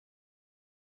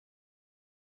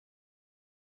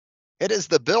It is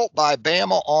the Built by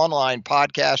Bama Online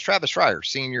podcast. Travis Schreier,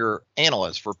 senior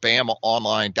analyst for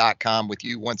BamaOnline.com, with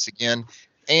you once again.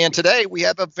 And today we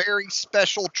have a very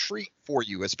special treat for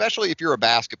you, especially if you're a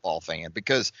basketball fan,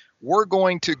 because we're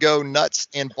going to go nuts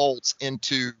and bolts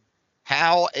into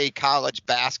how a college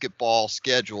basketball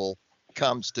schedule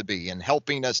comes to be. And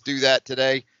helping us do that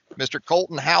today, Mr.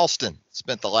 Colton Houston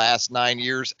spent the last 9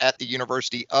 years at the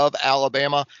University of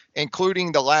Alabama,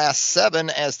 including the last 7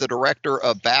 as the director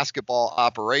of basketball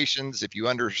operations. If you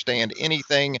understand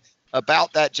anything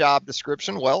about that job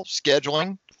description, well,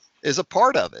 scheduling is a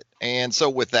part of it. And so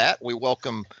with that, we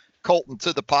welcome Colton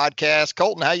to the podcast.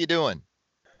 Colton, how you doing?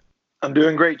 I'm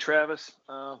doing great, Travis.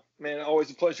 Man, always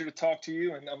a pleasure to talk to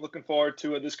you, and I'm looking forward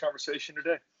to this conversation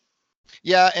today.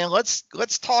 Yeah, and let's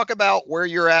talk about where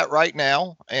you're at right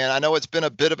now. And I know it's been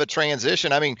a bit of a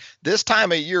transition. I mean, this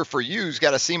time of year for you's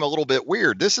got to seem a little bit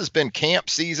weird. This has been camp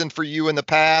season for you in the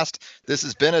past. This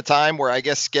has been a time where I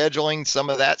guess scheduling some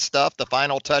of that stuff, the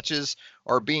final touches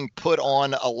are being put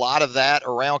on a lot of that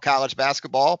around college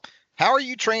basketball. How are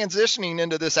you transitioning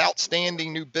into this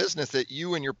outstanding new business that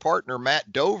you and your partner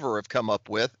Matt Dover have come up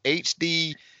with,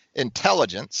 HD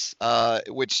Intelligence,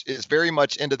 which is very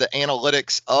much into the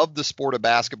analytics of the sport of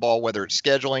basketball, whether it's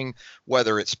scheduling,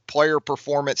 whether it's player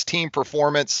performance, team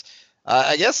performance.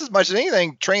 I guess as much as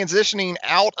anything, transitioning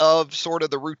out of sort of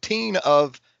the routine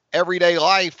of everyday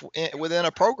life within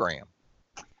a program.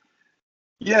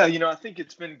 Yeah, I think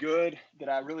it's been good that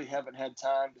I really haven't had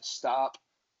time to stop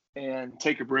and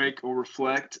take a break or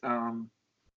reflect.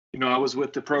 I was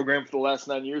with the program for the last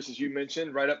 9 years, as you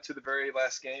mentioned, right up to the very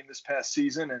last game this past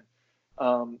season. And,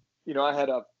 I had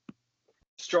a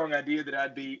strong idea that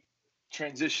I'd be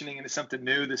transitioning into something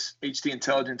new. This HD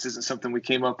Intelligence isn't something we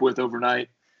came up with overnight.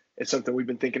 It's something we've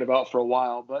been thinking about for a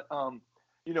while. But,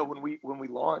 when we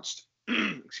launched,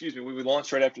 when we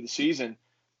launched right after the season,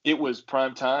 it was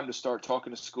prime time to start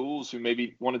talking to schools who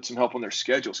maybe wanted some help on their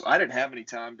schedule. So I didn't have any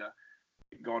time to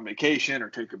go on vacation or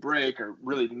take a break or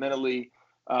really mentally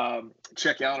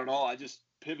check out at all. I just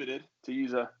pivoted, to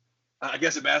use a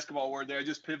basketball word there. I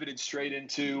just pivoted straight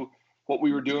into what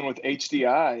we were doing with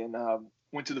HDI and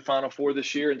went to the Final Four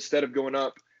this year. Instead of going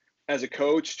up as a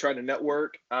coach trying to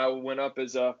network, I went up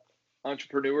as a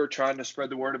entrepreneur trying to spread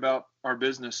the word about our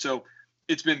business. So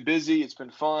it's been busy. It's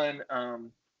been fun.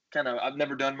 I've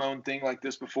never done my own thing like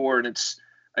this before, and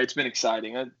it's been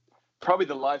exciting. Probably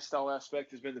the lifestyle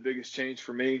aspect has been the biggest change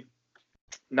for me.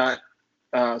 Not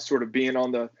sort of being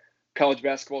on the college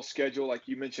basketball schedule. Like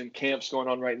you mentioned, camps going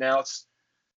on right now. It's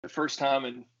the first time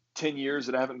in 10 years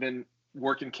that I haven't been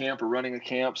working camp or running a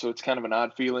camp. So it's kind of an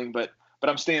odd feeling, but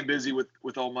I'm staying busy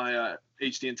with all my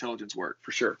HD Intelligence work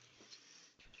for sure.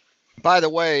 By the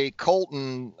way,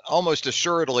 Colton, almost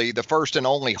assuredly the first and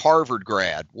only Harvard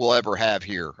grad we'll ever have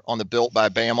here on the Built by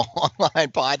Bama Online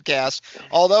podcast.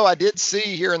 Although I did see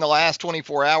here in the last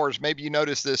 24 hours, maybe you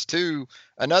noticed this too,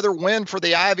 another win for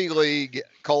the Ivy League,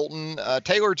 Colton.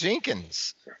 Taylor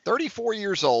Jenkins, 34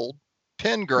 years old,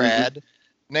 Penn grad,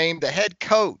 named the head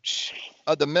coach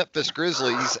of the Memphis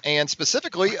Grizzlies, and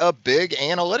specifically a big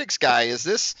analytics guy. Is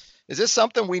this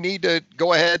something we need to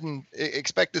go ahead and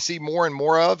expect to see more and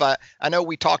more of? I know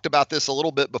we talked about this a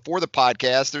little bit before the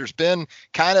podcast. There's been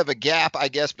kind of a gap, I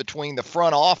guess, between the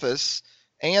front office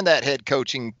and that head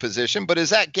coaching position. But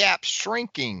is that gap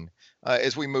shrinking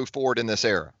as we move forward in this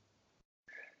era?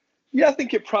 Yeah, I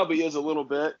think it probably is a little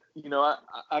bit.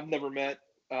 I've never met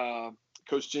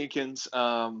Coach Jenkins.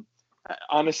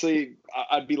 Honestly,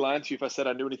 I'd be lying to you if I said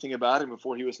I knew anything about him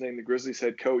before he was named the Grizzlies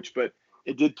head coach. But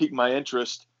it did pique my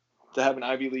interest to have an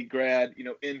Ivy League grad,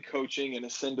 in coaching and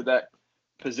ascend to that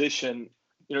position.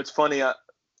 It's funny. I'm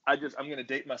going to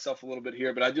date myself a little bit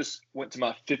here, but I just went to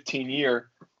my 15-year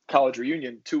college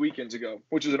reunion 2 weekends ago,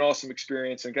 which was an awesome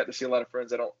experience and got to see a lot of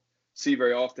friends I don't see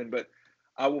very often. But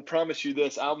I will promise you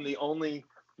this: I'm the only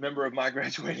member of my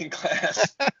graduating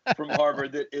class from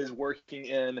Harvard that is working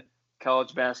in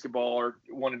college basketball or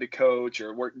wanted to coach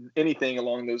or work anything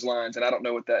along those lines. And I don't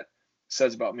know what that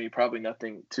says about me. Probably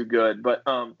nothing too good, but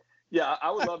yeah,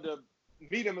 I would love to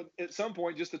meet him at some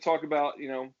point just to talk about,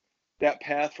 that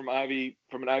path from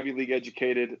an Ivy League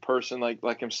educated person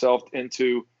like himself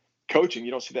into coaching.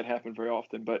 You don't see that happen very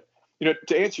often. But,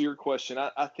 to answer your question,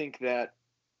 I think that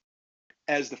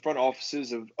as the front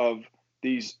offices of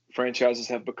these franchises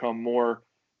have become more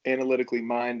analytically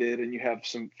minded, and you have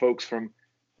some folks from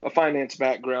a finance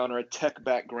background or a tech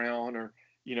background or,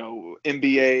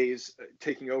 MBAs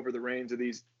taking over the reins of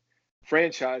these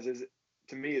franchises,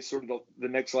 to me, it's sort of the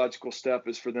next logical step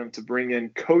is for them to bring in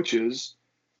coaches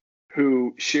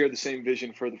who share the same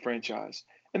vision for the franchise.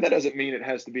 And that doesn't mean it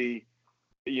has to be,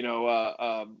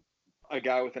 a a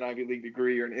guy with an Ivy League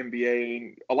degree or an MBA,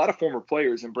 and a lot of former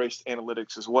players embraced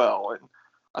analytics as well. And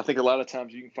I think a lot of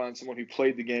times you can find someone who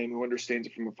played the game, who understands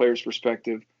it from a player's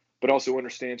perspective, but also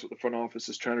understands what the front office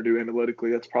is trying to do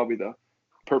analytically. That's probably the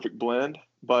perfect blend.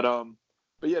 But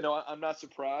yeah, no, I'm not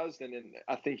surprised, and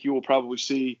I think you will probably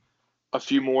see a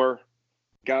few more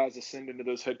guys ascend into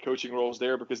those head coaching roles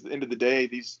there, because at the end of the day,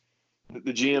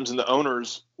 the GMs and the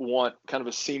owners want kind of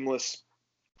a seamless,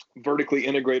 vertically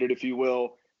integrated, if you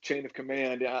will, chain of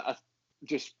command. I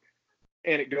just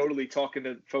anecdotally talking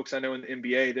to folks I know in the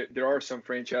NBA, there are some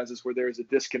franchises where there is a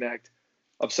disconnect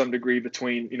of some degree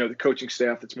between, the coaching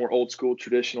staff that's more old school,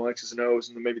 traditional X's and O's,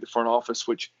 and then maybe the front office,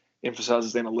 which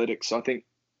emphasizes analytics. So I think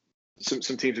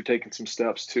some teams are taking some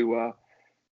steps to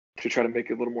try to make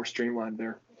it a little more streamlined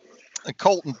there.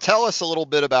 Colton, tell us a little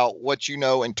bit about what you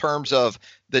know in terms of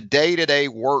the day-to-day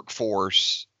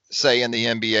workforce, say in the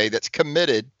NBA, that's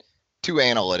committed to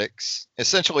analytics,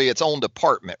 essentially its own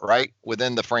department, right,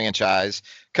 within the franchise,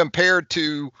 compared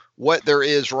to what there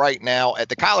is right now at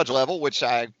the college level, which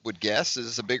I would guess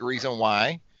is a big reason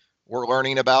why we're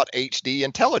learning about HD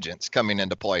intelligence coming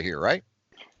into play here, right?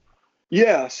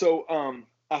 Yeah, so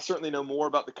I certainly know more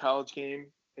about the college game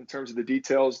in terms of the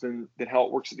details than how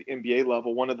it works at the NBA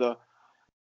level. One of the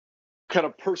kind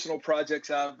of personal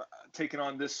projects I've taken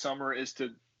on this summer is to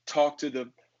talk to the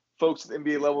folks at the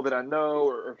NBA level that I know,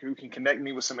 or who can connect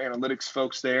me with some analytics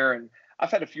folks there. And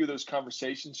I've had a few of those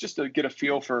conversations just to get a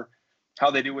feel for how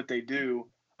they do what they do.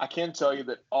 I can tell you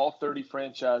that all 30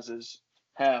 franchises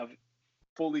have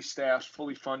fully staffed,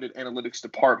 fully funded analytics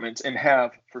departments, and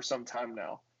have for some time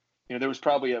now. There was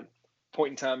probably a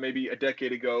point in time, maybe a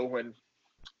decade ago, when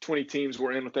 20 teams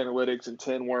were in with analytics and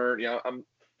 10 weren't. I'm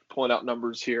pulling out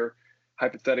numbers here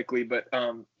hypothetically, but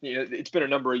it's been a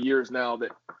number of years now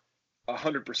that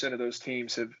 100% of those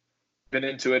teams have been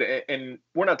into it. And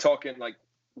we're not talking like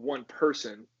one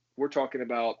person. We're talking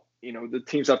about, the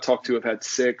teams I've talked to have had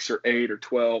 6 or 8 or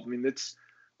 12. I mean, it's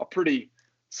a pretty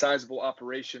sizable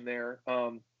operation there.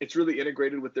 It's really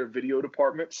integrated with their video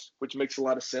departments, which makes a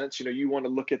lot of sense. You want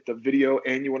to look at the video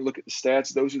and you want to look at the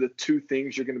stats. Those are the two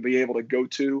things you're going to be able to go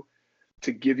to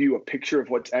give you a picture of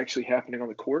what's actually happening on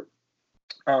the court.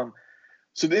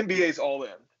 So the NBA is all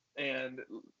in, and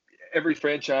every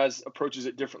franchise approaches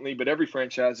it differently, but every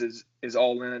franchise is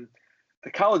all in.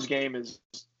 The college game is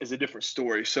a different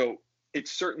story. So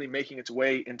it's certainly making its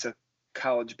way into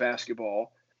college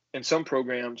basketball, and some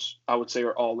programs I would say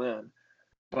are all in.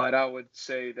 But I would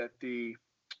say that the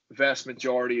vast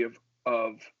majority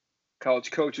of college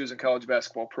coaches and college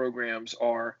basketball programs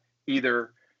are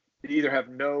either have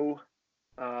no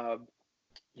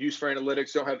use for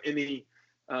analytics, don't have any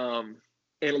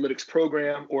analytics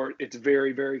program, or it's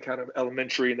very, very kind of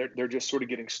elementary, and they're just sort of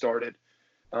getting started.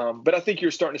 But I think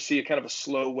you're starting to see a kind of a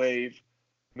slow wave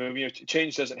move.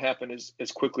 Change doesn't happen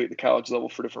as quickly at the college level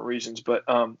for different reasons, but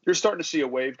you're starting to see a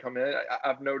wave come in.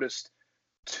 I've noticed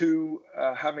 2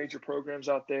 high major programs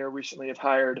out there recently have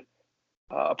hired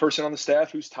a person on the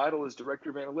staff whose title is Director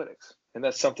of Analytics. And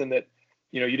that's something that,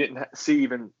 you didn't see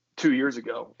even 2 years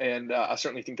ago. And I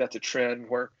certainly think that's a trend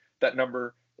where that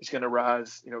number is going to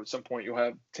rise. At some point you'll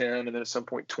have 10, and then at some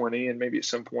point 20, and maybe at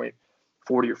some point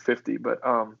 40 or 50. But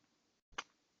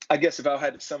I guess if I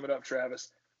had to sum it up,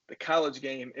 Travis, the college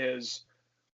game is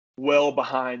well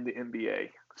behind the NBA,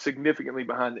 significantly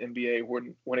behind the NBA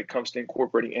when it comes to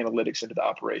incorporating analytics into the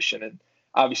operation. And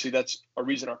obviously that's a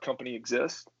reason our company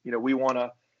exists. We want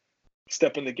to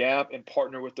step in the gap and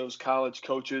partner with those college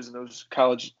coaches and those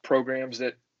college programs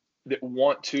that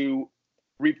want to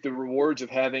reap the rewards of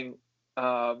having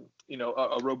a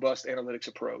robust analytics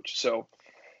approach. So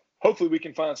hopefully we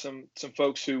can find some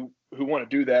folks who want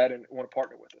to do that and want to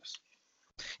partner with us.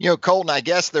 Colton, I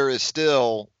guess there is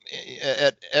still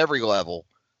at every level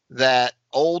that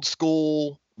old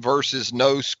school versus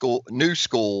new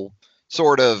school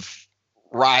sort of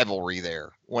rivalry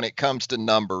there when it comes to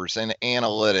numbers and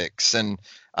analytics, and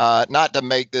not to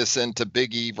make this into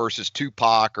Big E versus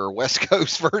Tupac or West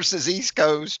Coast versus East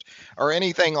Coast or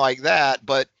anything like that,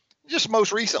 but just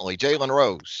most recently, Jalen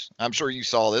Rose. I'm sure you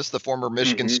saw this, the former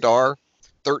Michigan star,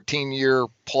 13-year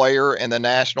player in the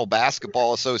National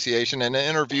Basketball Association, in an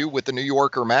interview with the New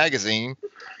Yorker magazine,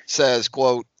 says,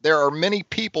 quote, "There are many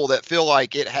people that feel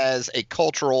like it has a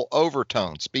cultural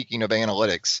overtone," speaking of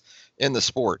analytics in the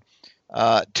sport.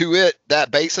 To it, that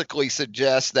basically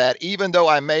suggests that even though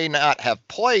I may not have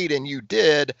played and you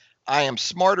did, I am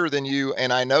smarter than you,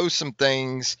 and I know some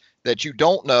things that you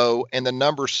don't know, and the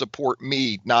numbers support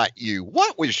me, not you.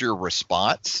 What was your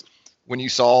response when you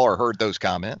saw or heard those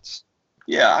comments?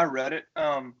 Yeah, I read it.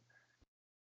 I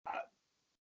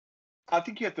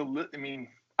think you have to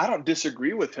I don't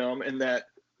disagree with him in that.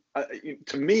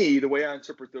 To me, the way I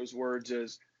interpret those words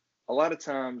is a lot of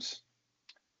times,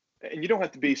 and you don't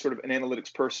have to be sort of an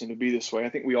analytics person to be this way. I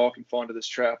think we all can fall into this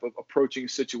trap of approaching a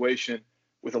situation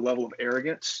with a level of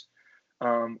arrogance.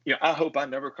 I hope I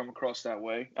never come across that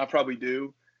way. I probably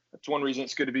do. That's one reason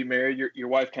it's good to be married. Your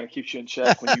wife kind of keeps you in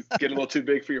check when you get a little too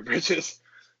big for your britches.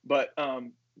 But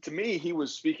to me, he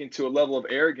was speaking to a level of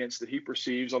arrogance that he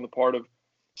perceives on the part of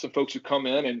some folks who come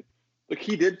in. And look,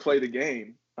 he did play the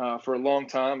game for a long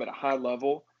time at a high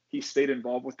level. He stayed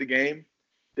involved with the game.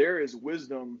 There is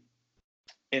wisdom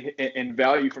and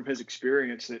value from his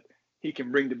experience that he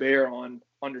can bring to bear on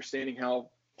understanding how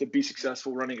to be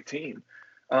successful running a team.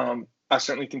 I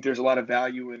certainly think there's a lot of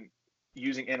value in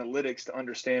using analytics to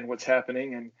understand what's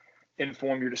happening and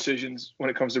inform your decisions when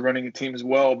it comes to running a team as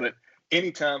well. But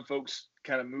anytime folks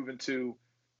kind of move into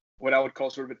what I would call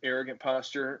sort of an arrogant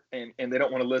posture and they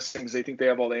don't want to listen because they think they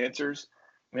have all the answers,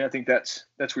 I mean, I think that's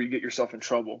where you get yourself in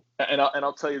trouble. And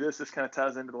I'll tell you this kind of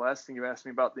ties into the last thing you asked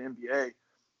me about the NBA.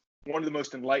 One of the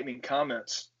most enlightening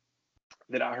comments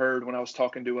that I heard when I was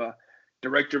talking to a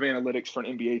director of analytics for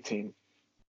an NBA team,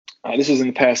 this was in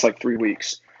the past like 3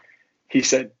 weeks. He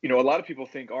said, a lot of people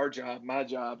think my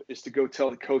job is to go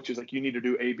tell the coaches, like, you need to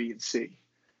do A, B, and C.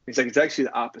 He's like, it's actually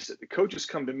the opposite. The coaches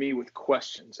come to me with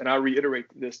questions, and I reiterate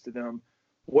this to them.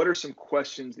 What are some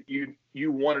questions that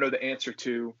you want to know the answer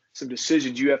to, some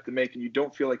decisions you have to make, and you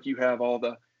don't feel like you have all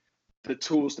the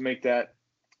tools to make that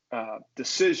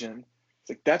decision? It's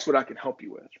like, that's what I can help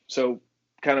you with. So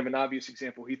kind of an obvious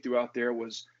example he threw out there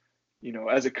was,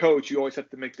 as a coach, you always have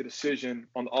to make the decision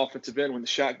on the offensive end when the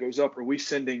shot goes up. Are we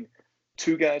sending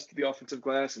 2 guys to the offensive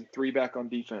glass and 3 back on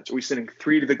defense? Are we sending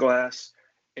 3 to the glass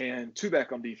and 2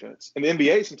 back on defense? In the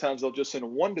NBA, sometimes they'll just send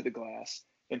 1 to the glass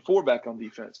and 4 back on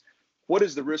defense. What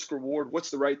is the risk reward?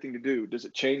 What's the right thing to do? Does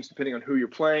it change depending on who you're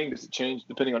playing? Does it change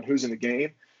depending on who's in the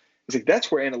game? It's like,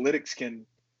 that's where analytics can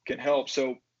help.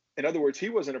 So in other words, he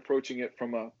wasn't approaching it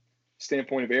from a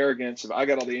standpoint of arrogance of I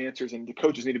got all the answers and the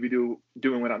coaches need to be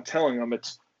doing what I'm telling them.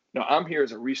 It's, I'm here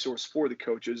as a resource for the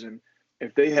coaches, and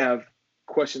if they have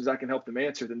questions I can help them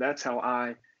answer, then that's how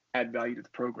I add value to the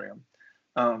program.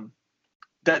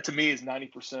 That to me is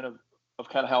 90% of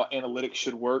kind of how analytics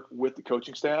should work with the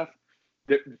coaching staff.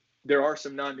 There are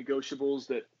some non-negotiables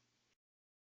that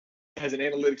as an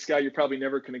analytics guy, you're probably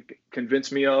never going to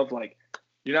convince me of. Like,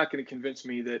 you're not going to convince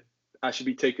me that I should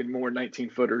be taking more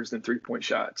 19-footers than 3-point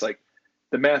shots. Like,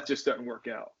 the math just doesn't work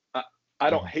out. I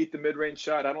don't hate the mid-range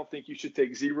shot. I don't think you should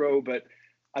take 0, but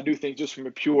I do think just from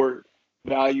a pure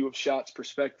value of shots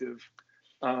perspective,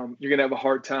 you're going to have a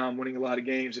hard time winning a lot of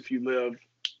games if you live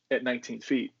at 19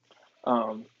 feet.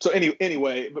 So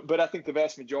anyway, but I think the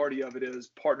vast majority of it is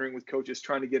partnering with coaches,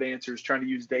 trying to get answers, trying to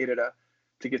use data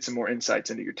to get some more insights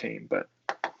into your team. But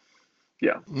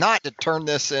yeah, not to turn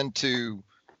this into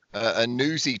a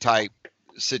newsy type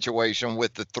situation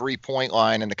with the 3-point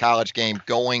line in the college game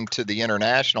going to the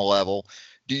international level.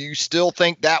 Do you still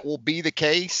think that will be the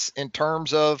case in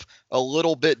terms of a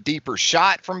little bit deeper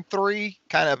shot from 3?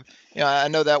 Kind of, I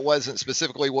know that wasn't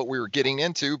specifically what we were getting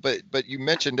into, but you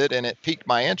mentioned it and it piqued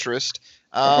my interest.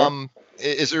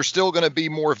 Is there still going to be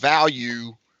more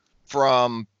value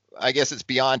from, I guess it's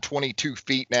beyond 22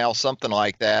 feet now, something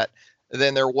like that,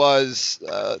 than there was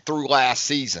through last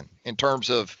season in terms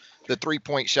of the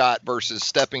 3-point shot versus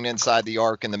stepping inside the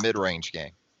arc in the mid-range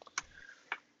game?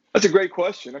 That's a great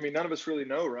question. I mean, none of us really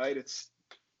know, right? It's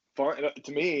fun.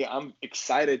 To me, I'm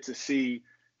excited to see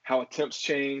how attempts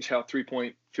change, how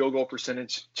 3-point field goal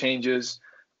percentage changes.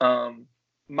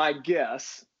 My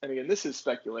guess, and again, this is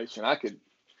speculation. I could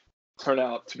turn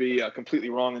out to be completely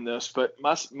wrong in this, but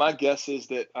my guess is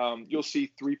that you'll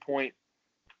see 3-point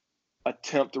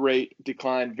attempt rate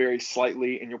decline very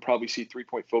slightly, and you'll probably see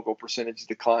 3-point field goal percentage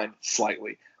decline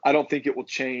slightly. I don't think it will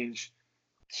change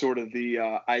sort of the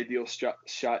ideal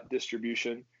shot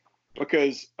distribution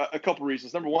because a couple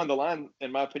reasons. Number one, the line,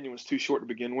 in my opinion, was too short to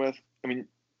begin with. I mean,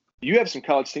 you have some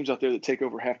college teams out there that take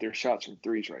over half their shots from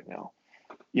threes right now.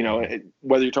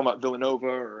 Whether you're talking about Villanova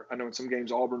or I know in some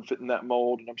games Auburn fit in that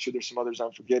mold, and I'm sure there's some others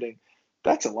I'm forgetting.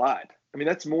 That's a lot. I mean,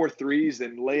 that's more threes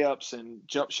than layups and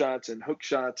jump shots and hook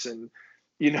shots and,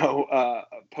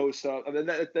 post up. I mean,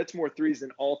 that's more threes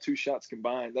than all 2 shots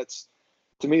combined.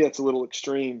 To me, that's a little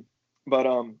extreme. But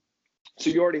so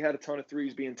you already had a ton of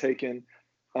threes being taken.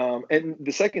 And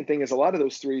the second thing is a lot of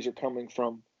those threes are coming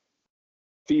from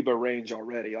FIBA range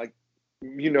already. Like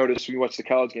you notice when you watch the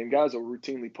college game, guys will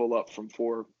routinely pull up from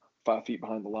 4 or 5 feet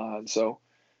behind the line. So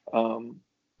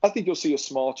I think you'll see a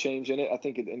small change in it. I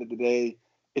think at the end of the day,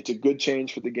 it's a good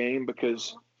change for the game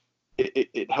because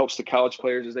it helps the college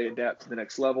players as they adapt to the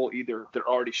next level. Either they're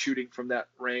already shooting from that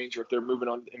range, or if they're moving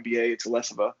on to the NBA, it's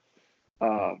less of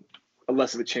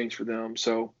a change for them.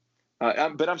 So,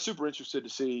 but I'm super interested to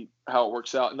see how it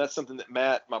works out. And that's something that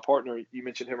Matt, my partner, you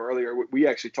mentioned him earlier. We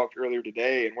actually talked earlier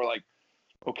today, and we're like,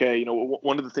 okay,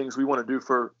 one of the things we want to do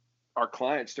for our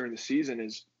clients during the season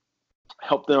is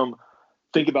help them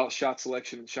think about shot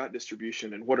selection and shot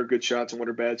distribution and what are good shots and what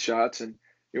are bad shots. And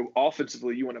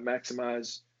offensively, you want to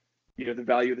maximize the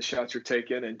value of the shots you're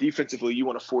taking, and defensively, you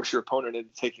want to force your opponent into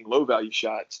taking low value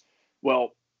shots.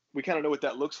 Well, we kind of know what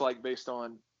that looks like based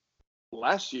on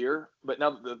last year, but now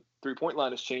that the 3-point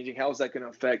line is changing, how is that going to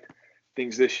affect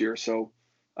things this year? So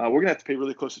we're going to have to pay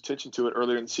really close attention to it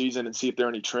earlier in the season and see if there are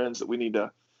any trends that we need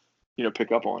to,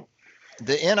 pick up on.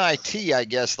 The NIT, I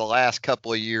guess, the last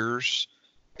couple of years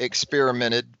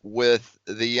experimented with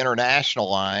the international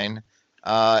line,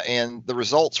 and the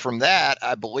results from that,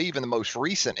 I believe, in the most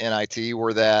recent NIT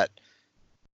were that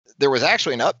there was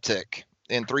actually an uptick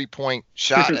in 3-point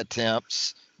shot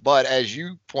attempts. But as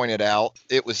you pointed out,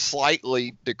 it was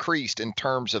slightly decreased in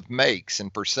terms of makes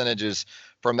and percentages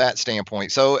from that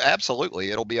standpoint. So absolutely,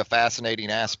 it'll be a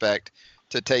fascinating aspect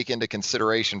to take into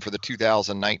consideration for the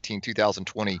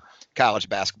 2019-2020 college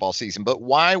basketball season. But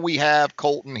why we have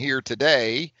Colton here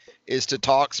today is to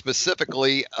talk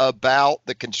specifically about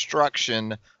the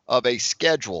construction of a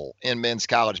schedule in men's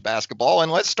college basketball.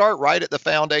 And let's start right at the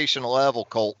foundation level,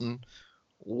 Colton.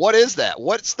 What is that?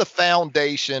 What's the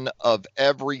foundation of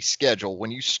every schedule?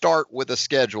 When you start with a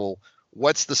schedule,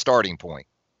 what's the starting point?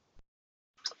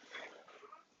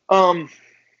 That's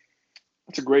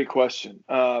a great question.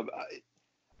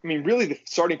 Really, the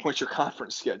starting point's your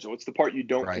conference schedule. It's the part you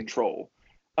don't control.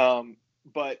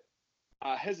 But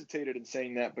I hesitated in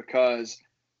saying that because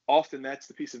often that's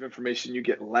the piece of information you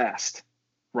get last,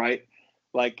 right?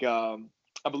 Like, I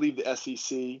believe the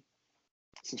SEC,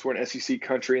 since we're an SEC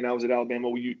country and I was at Alabama,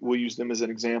 we'll use them as an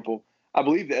example. I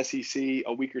believe the SEC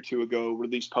a week or two ago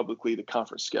released publicly the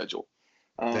conference schedule.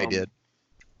 They did.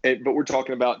 But we're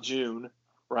talking about June,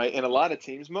 right? And a lot of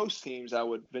teams, most teams, I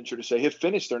would venture to say, have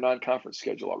finished their non-conference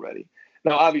schedule already.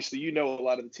 Now, obviously, a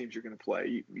lot of the teams you're going to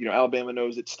play. Alabama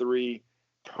knows it's 3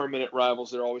 permanent rivals.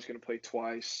 They're always going to play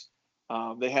twice.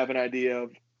 They have an idea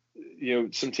of,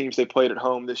 some teams they played at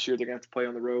home this year, they're going to have to play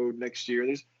on the road next year.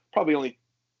 There's probably only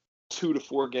 2 to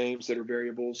 4 games that are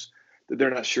variables that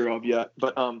they're not sure of yet.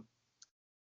 But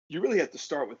you really have to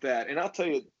start with that. And I'll tell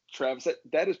you, Travis,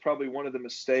 that is probably one of the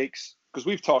mistakes, because if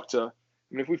we've talked to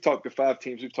 5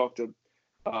 teams, we've talked to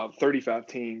 35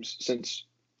 teams since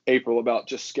April about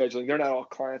just scheduling. They're not all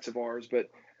clients of ours, but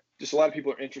just a lot of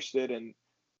people are interested in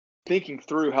thinking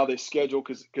through how they schedule,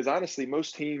 because honestly,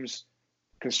 most teams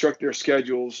construct their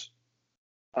schedules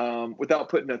without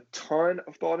putting a ton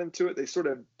of thought into it. They sort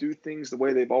of do things the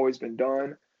way they've always been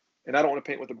done. And I don't want to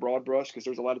paint with a broad brush, because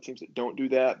there's a lot of teams that don't do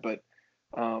that. But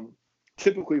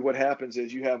typically what happens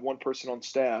is you have one person on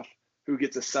staff who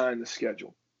gets assigned the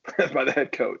schedule by the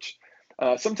head coach.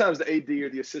 Sometimes the AD or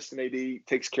the assistant AD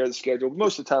takes care of the schedule. But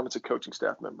most of the time it's a coaching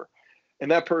staff member. And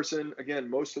that person, again,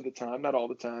 most of the time, not all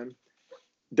the time,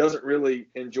 doesn't really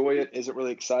enjoy it, isn't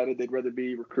really excited. They'd rather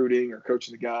be recruiting or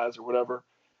coaching the guys or whatever.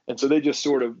 And so they just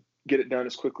sort of get it done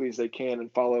as quickly as they can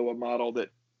and follow a model that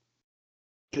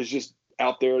is just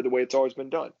out there the way it's always been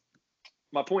done.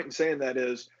 My point in saying that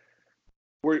is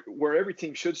where every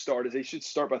team should start is they should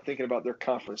start by thinking about their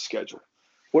conference schedule.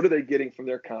 What are they getting from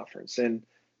their conference? And,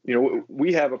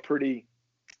 we have a pretty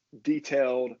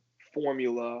detailed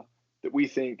formula that we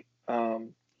think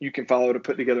you can follow to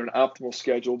put together an optimal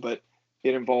schedule, but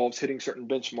it involves hitting certain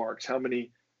benchmarks. How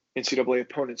many NCAA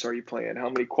opponents are you playing? How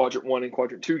many quadrant 1 and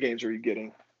quadrant 2 games are you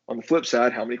getting? On the flip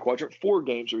side, how many quadrant 4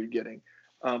 games are you getting?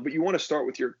 But you want to start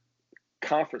with your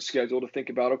conference schedule to think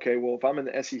about, okay, well, if I'm in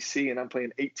the SEC and I'm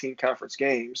playing 18 conference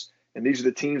games, and these are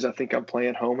the teams I think I'm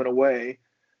playing home and away,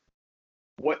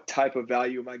 what type of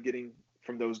value am I getting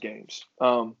from those games?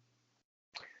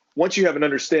 Once you have an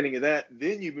understanding of that,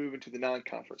 then you move into the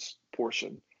non-conference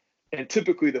portion. And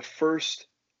typically the first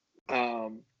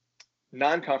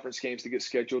non-conference games that get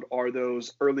scheduled are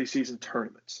those early season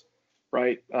tournaments,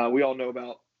 right? We all know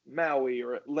about Maui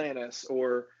or Atlantis,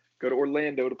 or go to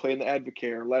Orlando to play in the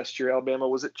Advocare. Last year, Alabama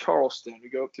was at Charleston. We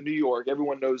go up to New York.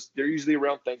 Everyone knows they're usually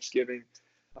around Thanksgiving.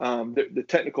 The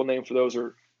technical name for those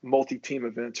are multi-team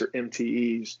events, or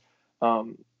MTEs.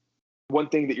 One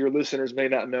thing that your listeners may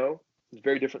not know, is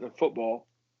very different than football.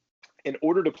 In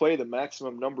order to play the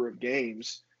maximum number of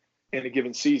games in a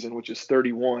given season, which is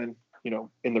 31,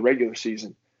 in the regular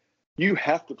season, you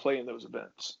have to play in those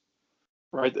events,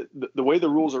 right? The way the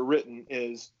rules are written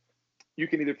is you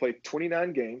can either play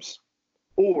 29 games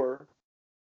or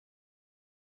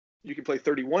you can play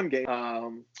 31 games.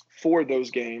 4 of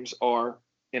those games are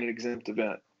in an exempt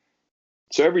event.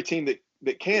 So every team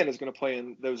that can is going to play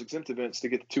in those exempt events to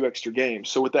get the 2 extra games.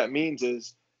 So what that means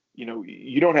is,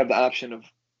 you don't have the option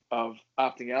of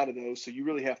opting out of those. So you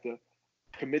really have to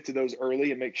commit to those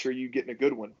early and make sure you get in a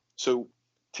good one. So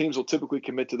teams will typically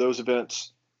commit to those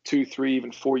events 2, 3,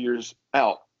 even 4 years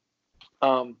out.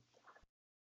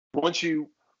 Once you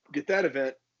get that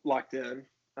event locked in,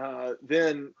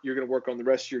 then you're going to work on the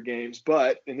rest of your games.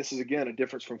 But, and this is, again, a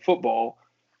difference from football,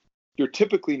 you're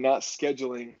typically not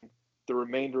scheduling the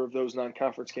remainder of those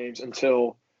non-conference games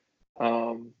until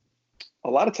a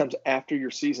lot of times after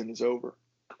your season is over.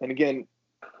 And again,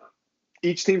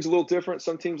 each team's a little different.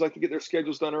 Some teams like to get their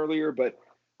schedules done earlier, but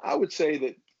I would say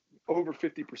that over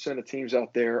 50% of teams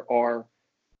out there are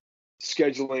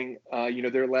scheduling,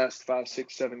 their last 5,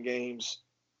 6, 7 games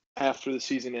after the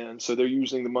season ends. So they're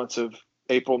using the months of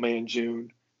April, May, and June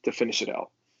to finish it out.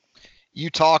 You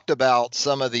talked about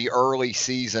some of the early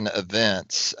season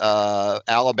events.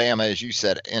 Alabama, as you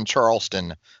said, in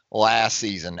Charleston last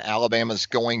season. Alabama's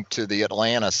going to the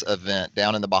Atlantis event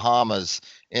down in the Bahamas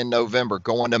in November,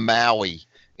 going to Maui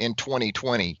in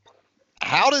 2020.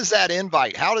 How does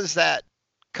that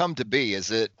come to be?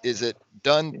 Is it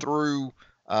done through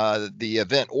the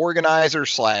event organizer /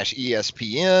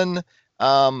 ESPN?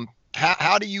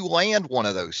 How do you land one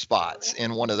of those spots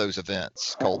in one of those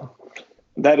events, Colton?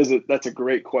 That's a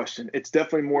great question. It's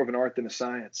definitely more of an art than a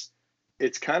science.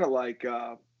 It's kind of like,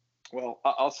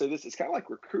 I'll say this: it's kind of like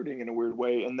recruiting in a weird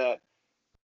way, in that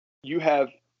you have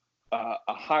a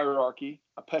hierarchy,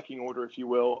 a pecking order, if you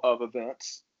will, of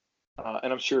events.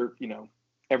 And I'm sure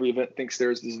every event thinks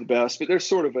theirs is the best, but there's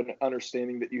sort of an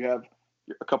understanding that you have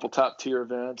a couple top tier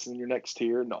events and your next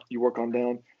tier, and you work on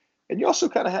down. And you also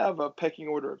kind of have a pecking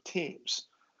order of teams.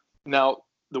 Now,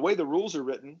 the way the rules are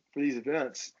written for these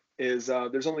events is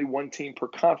there's only one team per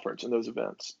conference in those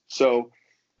events. So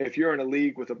if you're in a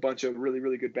league with a bunch of really,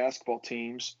 really good basketball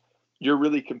teams, you're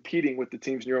really competing with the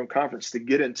teams in your own conference to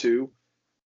get into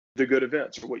the good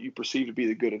events, or what you perceive to be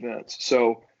the good events.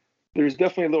 So there's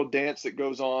definitely a little dance that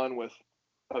goes on with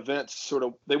events. Sort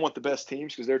of, they want the best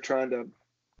teams because they're trying to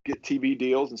get TV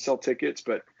deals and sell tickets.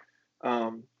 But,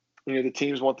 the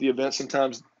teams want the event.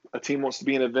 Sometimes a team wants to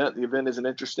be an event. The event isn't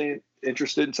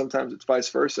interested, and sometimes it's vice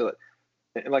versa.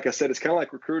 And like I said, it's kind of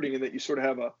like recruiting, in that you sort of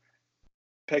have a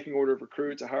pecking order of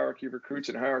recruits, a hierarchy of recruits,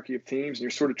 and a hierarchy of teams. And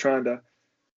you're sort of trying to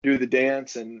do the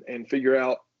dance and figure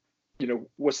out,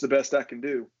 what's the best I can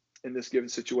do in this given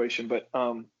situation. But,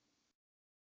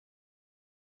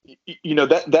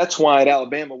 that's why at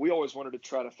Alabama, we always wanted to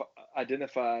try to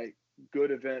identify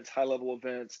good events, high level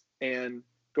events, and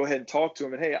go ahead and talk to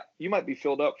them. And, hey, you might be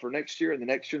filled up for next year and the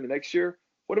next year and the next year.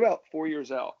 What about 4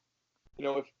 years out?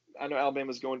 If I know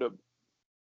Alabama's going to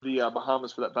the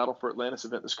Bahamas for that Battle for Atlantis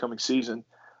event this coming season.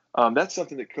 That's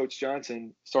something that Coach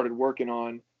Johnson started working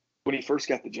on when he first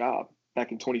got the job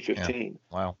back in 2015.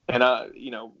 Yeah. Wow. And,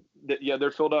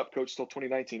 they're filled up, Coach, till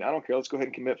 2019. I don't care. Let's go ahead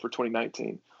and commit for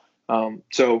 2019.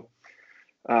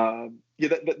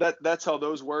 That's how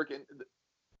those work. And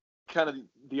kind of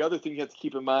the other thing you have to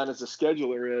keep in mind as a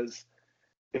scheduler is,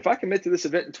 if I commit to this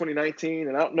event in 2019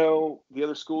 and I don't know the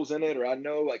other schools in it, or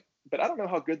but I don't know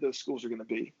how good those schools are going to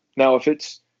be. Now, if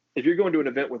you're going to an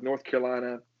event with North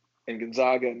Carolina and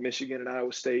Gonzaga and Michigan and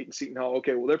Iowa State and Seton Hall,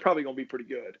 okay, well, they're probably going to be pretty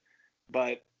good.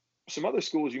 But some other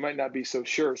schools, you might not be so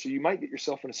sure. So you might get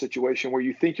yourself in a situation where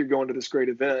you think you're going to this great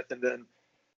event, and then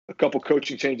a couple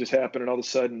coaching changes happen, and all of a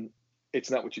sudden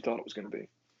it's not what you thought it was going to be.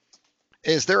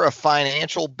 Is there a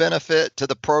financial benefit to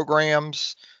the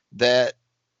programs that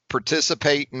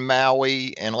participate in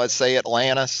Maui and, let's say,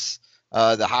 Atlantis,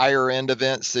 the higher end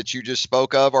events that you just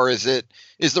spoke of, or is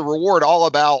the reward all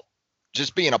about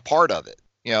just being a part of it,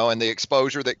 and the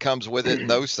exposure that comes with it and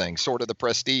those things, sort of the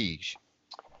prestige?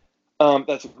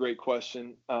 That's a great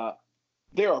question.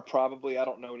 There are probably, I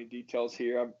don't know any details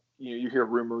here. You hear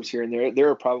rumors here and there. There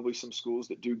are probably some schools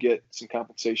that do get some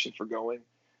compensation for going,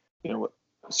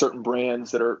 certain brands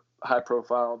that are high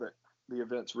profile, that the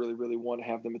events really, really want to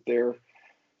have them at their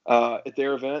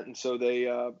event. And so they,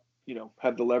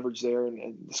 have the leverage there,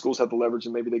 and the schools have the leverage,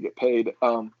 and maybe they get paid.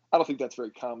 I don't think that's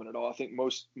very common at all. I think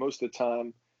most of the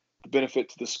time, the benefit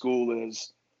to the school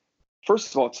is, first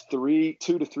of all, it's 2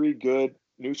 to 3 good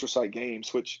neutral site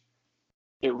games, which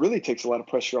it really takes a lot of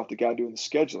pressure off the guy doing the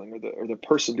scheduling, or the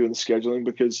person doing the scheduling,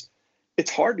 because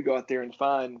it's hard to go out there and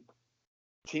find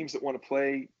teams that want to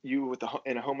play you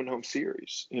in a home and home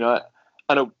series. I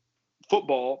know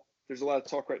football, there's a lot of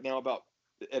talk right now about,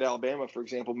 at Alabama, for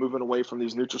example, moving away from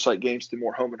these neutral site games to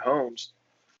more home and homes.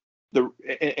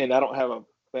 And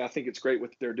I think it's great what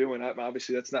they're doing.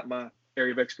 Obviously, that's not my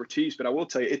area of expertise, but I will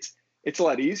tell you, it's a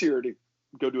lot easier to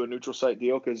go to a neutral site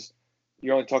deal because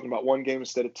you're only talking about one game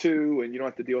instead of two, and you don't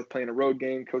have to deal with playing a road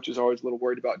game. Coaches are always a little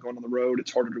worried about going on the road.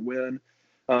 It's harder to win.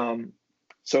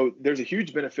 So there's a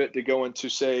huge benefit to going to,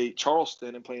 say,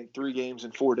 Charleston and playing 3 games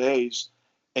in 4 days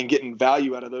and getting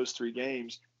value out of those 3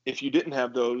 games. If you didn't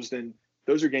have those, then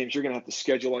those are games you're going to have to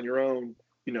schedule on your own,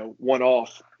 one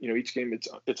off, each game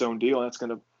its own deal, and that's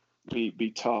going to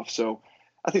be tough. So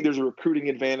I think there's a recruiting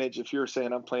advantage. If you're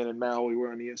saying I'm playing in Maui,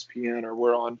 we're on ESPN or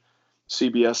we're on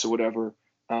CBS or whatever,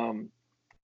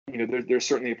 there's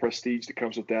certainly a prestige that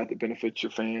comes with that benefits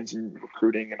your fans and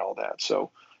recruiting and all that.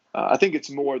 So I think it's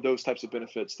more those types of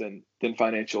benefits than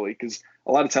financially, because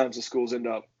a lot of times the schools end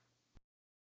up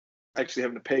actually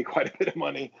having to pay quite a bit of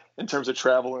money in terms of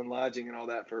travel and lodging and all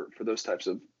that for those types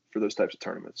of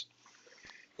tournaments.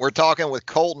 We're talking with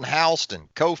Colton Houston,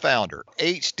 co-founder,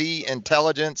 HD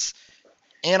Intelligence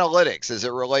Analytics, as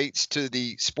it relates to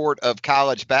the sport of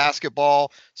college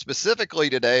basketball. Specifically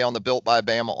today on the Built by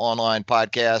Bama online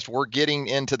podcast, we're getting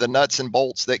into the nuts and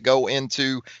bolts that go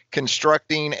into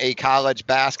constructing a college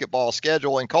basketball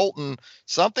schedule. And Colton,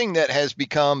 something that has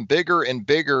become bigger and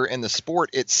bigger in the sport,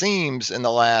 it seems, in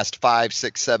the last 5,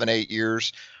 6, 7, 8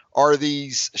 years, are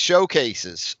these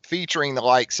showcases featuring the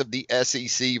likes of the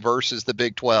SEC versus the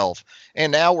Big 12.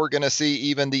 And now we're going to see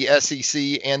even the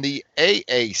SEC and the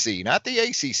AAC, not the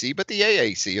ACC, but the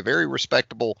AAC, a very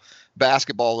respectable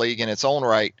basketball league in its own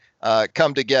right,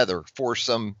 come together for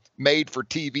some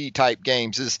made-for-TV type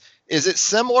games. Is it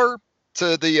similar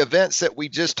to the events that we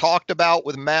just talked about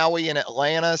with Maui and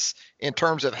Atlantis in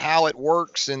terms of how it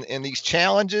works in these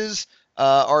challenges,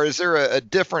 or is there a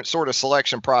different sort of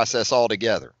selection process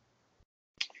altogether?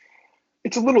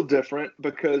 It's a little different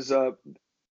because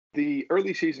the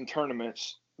early season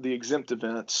tournaments, the exempt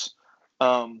events,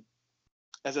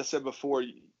 as I said before,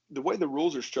 the way the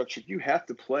rules are structured, you have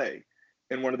to play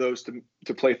in one of those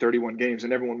to play 31 games,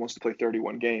 and everyone wants to play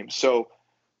 31 games. So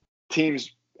teams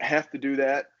have to do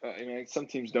that. Some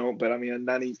teams don't, but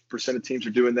 90% of teams are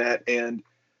doing that, and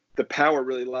the power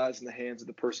really lies in the hands of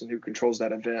the person who controls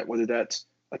that event, whether that's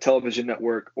a television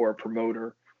network or a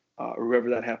promoter, or whoever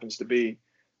that happens to be.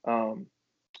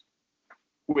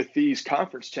 With these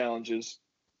conference challenges,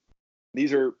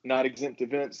 these are not exempt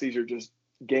events. These are just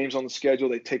games on the schedule.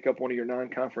 They take up one of your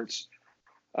non-conference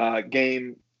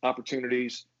game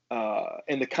opportunities,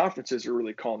 and the conferences are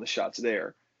really calling the shots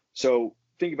there. So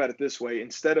think about it this way.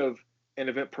 Instead of an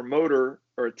event promoter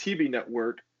or a TV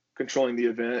network controlling the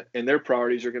event, and their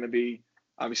priorities are going to be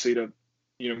obviously to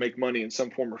make money in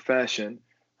some form or fashion,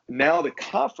 now the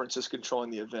conference is controlling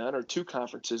the event, or 2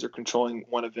 conferences are controlling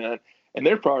one event, and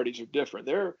their priorities are different.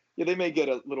 They may get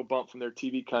a little bump from their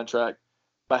TV contract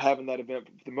by having that event,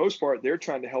 but for the most part, they're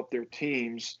trying to help their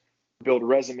teams build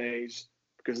resumes,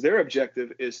 because their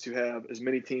objective is to have as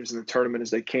many teams in the tournament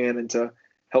as they can and to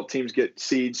help teams get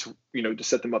seeds, to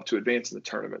set them up to advance in the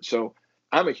tournament. So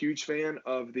I'm a huge fan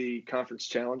of the conference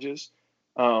challenges.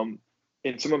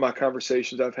 In some of my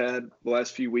conversations I've had the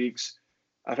last few weeks,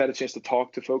 I've had a chance to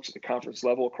talk to folks at the conference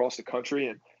level across the country,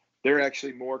 and there are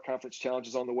actually more conference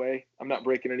challenges on the way. I'm not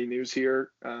breaking any news here.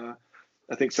 I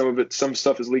think some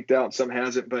stuff is leaked out and some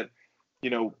hasn't, but,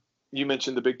 you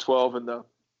mentioned the Big 12 and the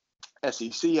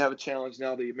SEC have a challenge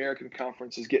now. The American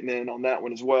Conference is getting in on that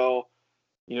one as well.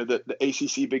 The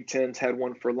ACC Big Ten's had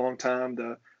one for a long time.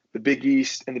 The Big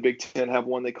East and the Big Ten have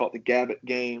one. They call it the Gavitt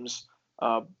Games.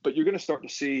 But you're going to start to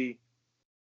see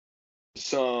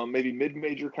some maybe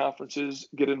mid-major conferences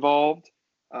get involved,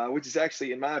 which is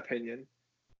actually, in my opinion,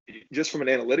 just from an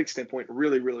analytics standpoint,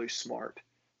 really, really smart.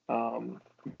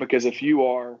 Because if you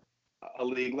are a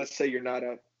league, let's say you're not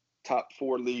a top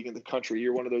 4 league in the country,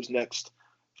 you're one of those next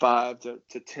 5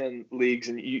 to 10 leagues,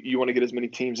 and you want to get as many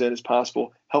teams in as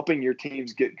possible, helping your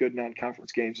teams get good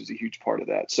non-conference games is a huge part of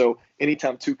that. So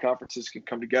anytime 2 conferences can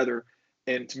come together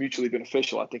and it's mutually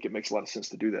beneficial, I think it makes a lot of sense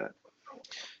to do that.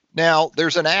 Now,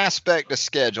 there's an aspect of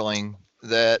scheduling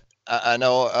that I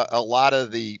know a lot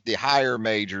of the higher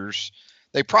majors,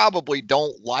 they probably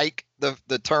don't like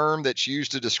the term that's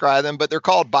used to describe them, but they're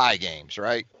called bye games,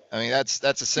 right?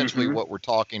 That's essentially what we're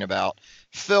talking about.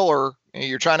 Filler,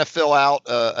 you're trying to fill out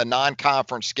a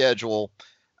non-conference schedule.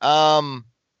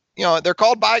 They're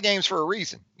called bye games for a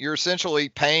reason. You're essentially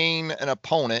paying an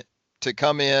opponent to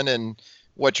come in, and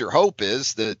what your hope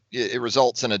is that it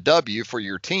results in a W for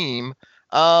your team.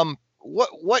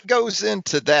 What goes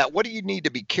into that? What do you need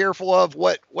to be careful of?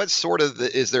 What sort of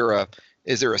is there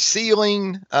a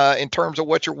ceiling in terms of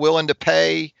what you're willing to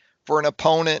pay for an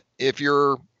opponent? If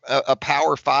you're a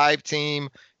Power 5 team,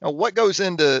 Now, what goes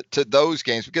into those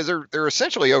games? Because they're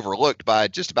essentially overlooked by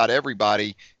just about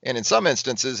everybody, and in some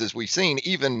instances, as we've seen,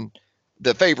 even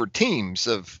the favored teams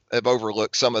have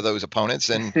overlooked some of those opponents,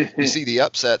 and you see the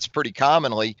upsets pretty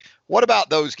commonly. What about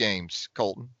those games,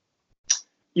 Colton?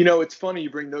 It's funny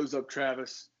you bring those up,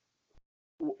 Travis.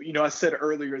 I said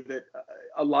earlier that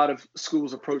a lot of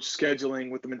schools approach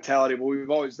scheduling with the mentality, well, we've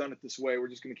always done it this way. We're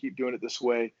just going to keep doing it this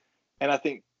way. And I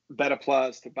think that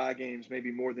applies to bye games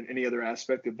maybe more than any other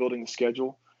aspect of building a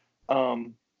schedule.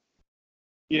 And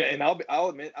I'll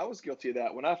admit I was guilty of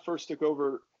that. When I first took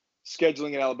over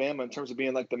scheduling in Alabama in terms of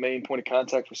being like the main point of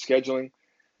contact for scheduling,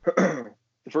 the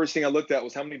first thing I looked at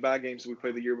was how many bye games did we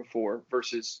play the year before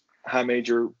versus high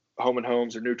major home and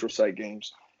homes or neutral site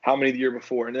games. How many the year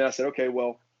before? And then I said, okay,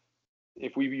 well,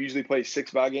 if we usually play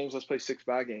 6 bye games, let's play 6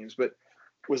 bye games. But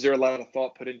was there a lot of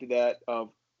thought put into that of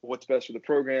what's best for the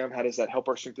program? How does that help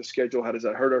our strength of schedule? How does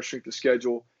that hurt our strength of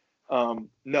schedule?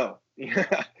 No.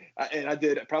 And I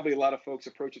did. Probably a lot of folks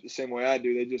approach it the same way I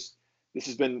do. This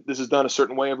is done a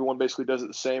certain way. Everyone basically does it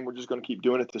the same. We're just going to keep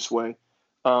doing it this way.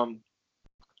 I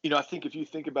think if you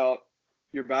think about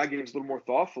your bye games a little more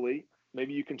thoughtfully,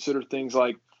 maybe you consider things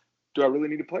like, do I really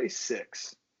need to play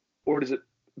 6? Or does it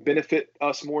benefit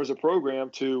us more as a program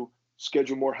to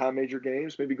schedule more high major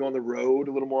games, maybe go on the road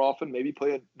a little more often, maybe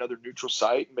play another neutral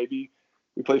site, maybe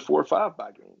we play 4 or 5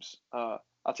 bye games. I'll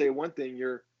tell you one thing,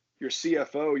 your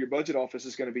CFO, your budget office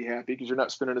is going to be happy because you're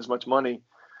not spending as much money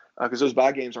because those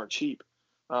bye games aren't cheap.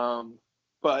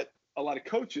 But a lot of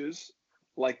coaches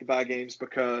like the bye games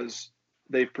because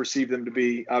they've perceived them to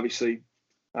be obviously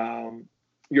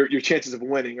your chances of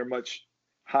winning are much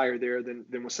higher there than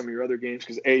with some of your other games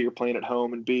because A, you're playing at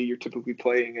home, and B, you're typically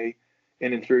playing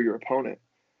an inferior opponent.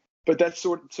 But that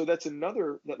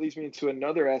leads me into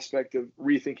another aspect of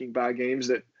rethinking bye games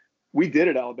that we did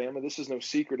at Alabama. This is no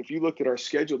secret. If you looked at our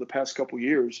schedule the past couple of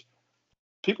years,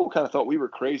 people kind of thought we were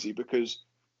crazy because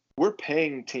we're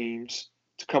paying teams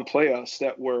to come play us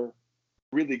that were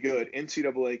really good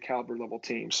NCAA caliber level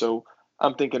teams. So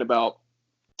I'm thinking about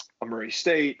a Murray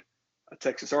State, a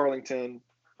Texas Arlington,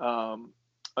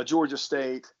 a Georgia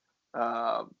State,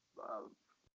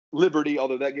 Liberty,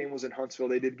 although that game was in Huntsville.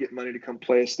 They did get money to come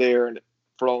play us there, and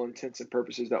for all intents and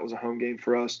purposes, that was a home game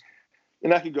for us.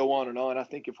 And I could go on and on. I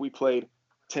think if we played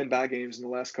 10 bye games in the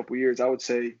last couple of years, I would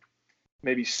say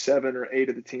maybe 7 or 8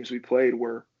 of the teams we played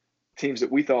were teams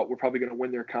that we thought were probably going to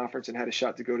win their conference and had a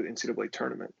shot to go to the NCAA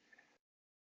tournament.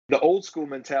 The old school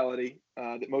mentality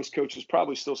that most coaches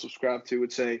probably still subscribe to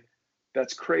would say,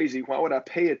 that's crazy. Why would I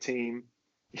pay a team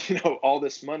all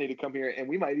this money to come here, and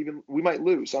we might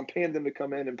lose. So I'm paying them to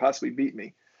come in and possibly beat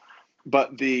me.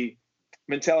 But the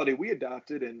mentality we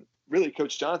adopted, and really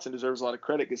Coach Johnson deserves a lot of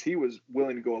credit because he was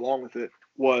willing to go along with it,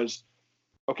 was,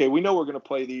 okay, we know we're going to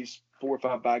play these 4 or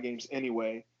 5 bye games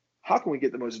anyway. How can we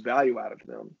get the most value out of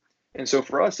them? And so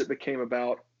for us, it became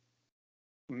about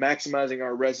maximizing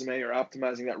our resume or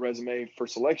optimizing that resume for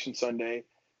Selection Sunday.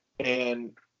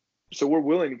 And so we're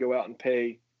willing to go out and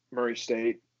pay Murray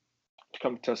State to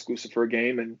come to Tuscaloosa for a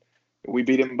game, and we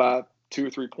beat them by 2 or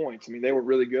 3 points. I mean, they were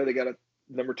really good. They got a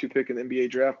number 2 pick in the NBA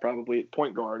draft probably at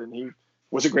point guard, and he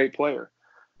was a great player.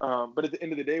 But at the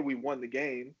end of the day, we won the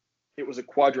game. It was a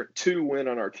quadrant 2 win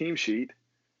on our team sheet,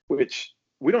 which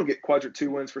we don't get quadrant 2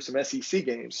 wins for some SEC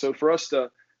games. So for us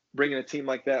to bring in a team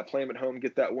like that, play them at home,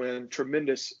 get that win,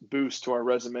 tremendous boost to our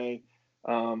resume.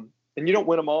 And you don't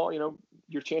win them all.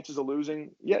 Your chances of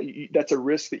losing, that's a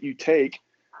risk that you take.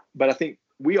 But I think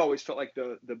we always felt like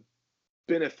the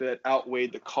benefit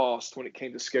outweighed the cost when it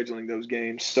came to scheduling those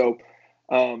games. So,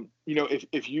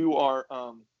 if you are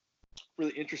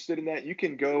really interested in that, you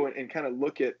can go and kind of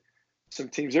look at some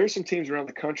teams. There are some teams around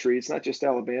the country, it's not just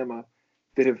Alabama,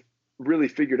 that have really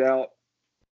figured out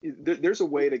there's a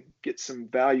way to get some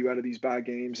value out of these bye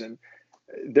games, and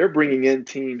they're bringing in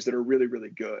teams that are really, really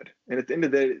good. And at the end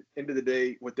of the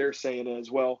day, what they're saying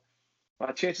is, well,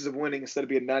 my chances of winning, instead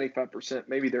of being 95%,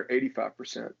 maybe they're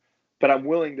 85%. But I'm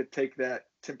willing to take that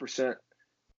 10%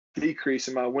 decrease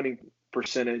in my winning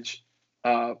percentage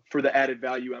for the added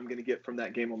value I'm going to get from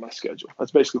that game on my schedule. That's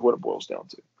basically what it boils down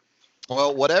to.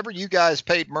 Well, whatever you guys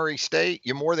paid Murray State,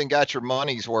 you more than got your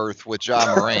money's worth with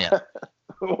Ja Morant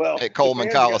at Coleman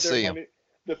Coliseum.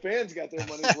 The fans got their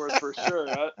money's worth for sure.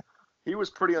 He was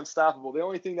pretty unstoppable. The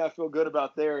only thing that I feel good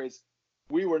about there is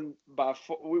we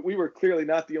were clearly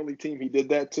not the only team he did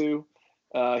that to.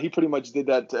 He pretty much did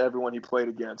that to everyone he played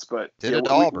against. But we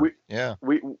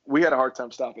had a hard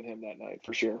time stopping him that night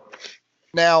for sure.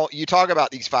 Now, you talk about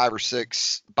these 5 or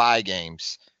 6 bye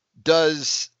games.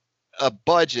 Is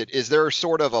there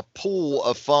sort of a pool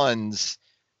of funds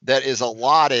that is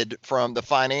allotted from the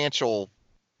financial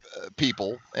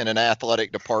people in an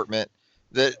athletic department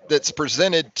that's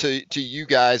presented to you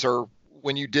guys, or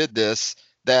when you did this,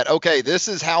 that okay, this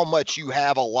is how much you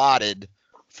have allotted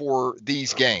for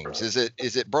these games? Is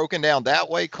it broken down that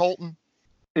way, Colton?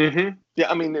 Yeah,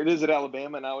 I mean, it is at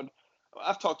Alabama, and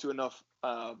I've talked to enough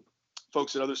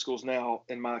folks at other schools now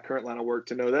in my current line of work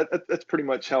to know that that's pretty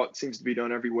much how it seems to be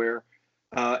done everywhere,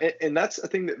 and that's a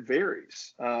thing that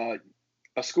varies. A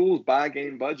school's by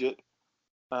game budget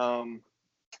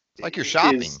It's like you're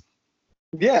shopping.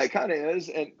 Yeah, it kind of is,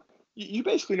 and you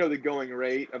basically know the going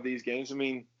rate of these games. I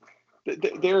mean, I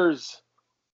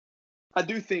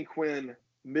do think when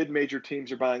mid-major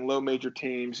teams are buying low-major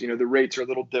teams, the rates are a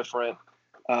little different.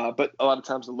 But a lot of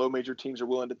times the low-major teams are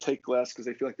willing to take less because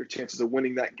they feel like their chances of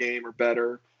winning that game are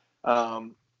better.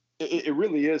 It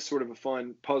really is sort of a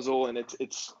fun puzzle, and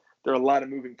there are a lot of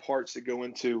moving parts that go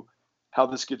into how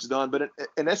this gets done. But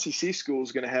an SEC school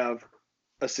is going to have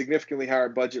a significantly higher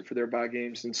budget for their buy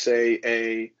games than,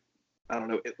 say,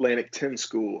 Atlantic 10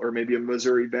 school or maybe a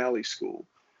Missouri Valley school.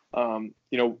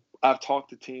 I've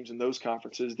talked to teams in those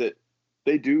conferences that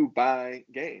they do buy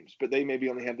games, but they maybe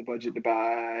only have the budget to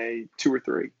buy 2 or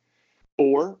 3.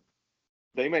 Or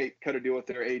they may cut a deal with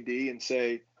their AD and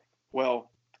say,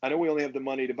 well, I know we only have the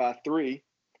money to buy 3,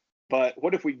 but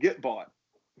what if we get bought?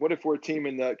 What if we're a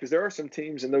team because there are some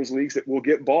teams in those leagues that will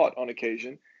get bought on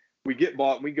occasion. We get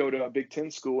bought and we go to a Big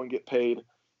Ten school and get paid,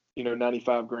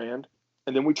 $95,000.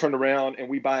 And then we turn around and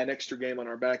we buy an extra game on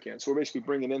our back end. So we're basically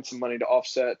bringing in some money to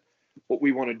offset what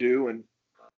we want to do. And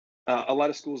a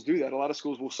lot of schools do that. A lot of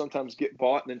schools will sometimes get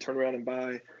bought and then turn around and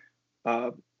buy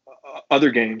other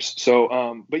games.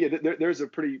 So, but yeah, there's a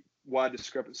pretty wide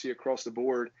discrepancy across the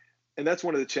board. And that's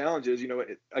one of the challenges,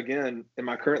 again, in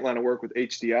my current line of work with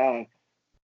HDI,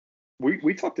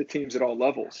 we talk to teams at all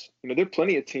levels. There are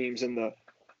plenty of teams in the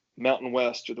Mountain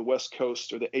West or the West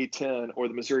Coast or the A10 or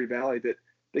the Missouri Valley that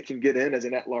they can get in as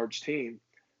an at-large team.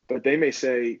 But they may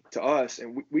say to us,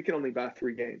 and we can only buy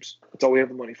 3 games. That's all we have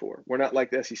the money for. We're not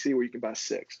like the SEC where you can buy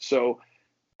 6. So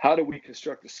how do we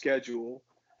construct a schedule,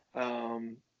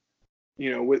 within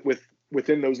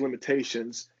those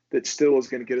limitations that still is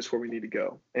going to get us where we need to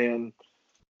go? And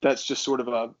that's just sort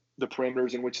of the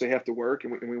parameters in which they have to work,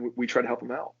 and we try to help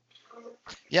them out.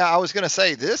 Yeah, I was going to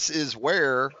say, this is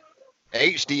where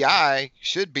HDI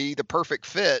should be the perfect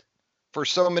fit for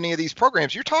so many of these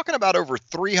programs. You're talking about over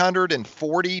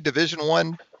 340 Division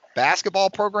I basketball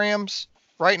programs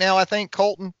right now, I think,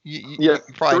 Colton. You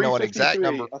probably know an exact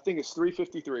number. I think it's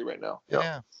 353 right now. Yep.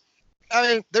 Yeah.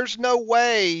 I mean, there's no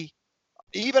way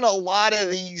even a lot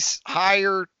of these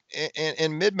higher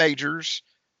and mid-majors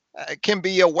can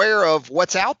be aware of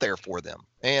what's out there for them.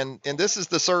 And this is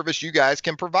the service you guys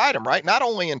can provide them, right? Not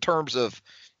only in terms of,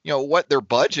 what their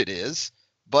budget is,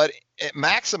 but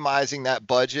maximizing that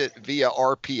budget via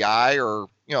RPI or,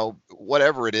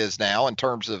 whatever it is now in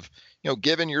terms of,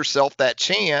 giving yourself that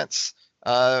chance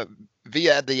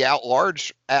via the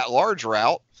at-large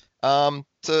route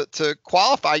to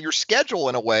qualify your schedule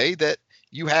in a way that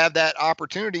you have that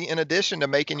opportunity in addition to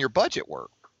making your budget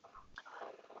work.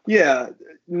 Yeah,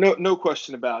 no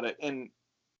question about it. And,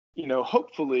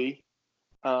 hopefully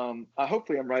I'm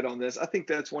right on this. I think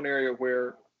that's one area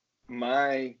where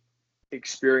my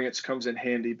experience comes in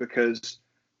handy because,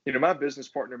 my business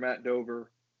partner, Matt Dover,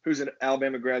 who's an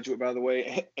Alabama graduate, by the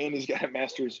way, and he's got a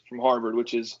master's from Harvard,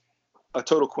 which is a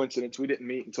total coincidence. We didn't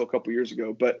meet until a couple years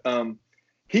ago, but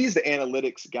he's the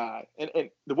analytics guy. And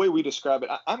the way we describe it,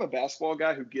 I'm a basketball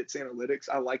guy who gets analytics.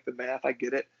 I like the math. I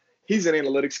get it. He's an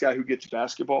analytics guy who gets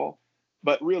basketball,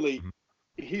 but really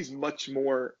he's much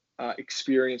more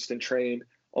experienced and trained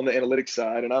on the analytics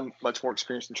side. And I'm much more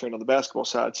experienced and trained on the basketball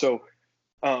side. So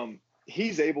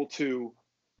he's able to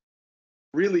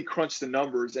really crunch the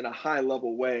numbers in a high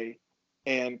level way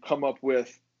and come up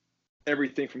with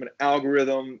everything from an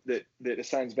algorithm that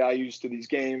assigns values to these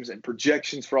games and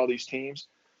projections for all these teams.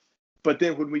 But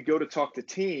then when we go to talk to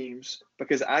teams,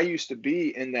 because I used to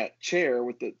be in that chair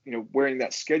with the, wearing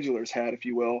that scheduler's hat, if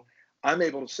you will, I'm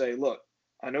able to say, look,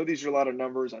 I know these are a lot of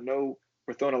numbers. I know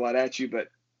we're throwing a lot at you, but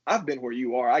I've been where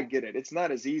you are. I get it. It's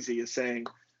not as easy as saying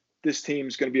this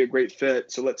team's going to be a great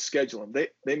fit, so let's schedule them.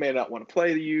 They may not want to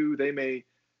play you. They may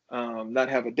not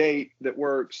have a date that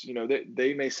works.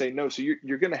 They may say no. So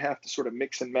you're going to have to sort of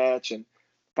mix and match and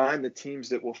find the teams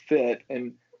that will fit.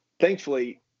 And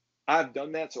thankfully, I've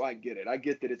done that, so I get it. I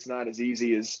get that it's not as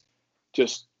easy as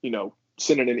just,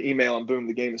 sending an email and boom,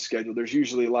 the game is scheduled. There's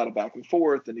usually a lot of back and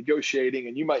forth and negotiating,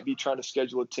 and you might be trying to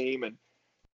schedule a team,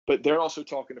 but they're also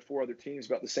talking to 4 other teams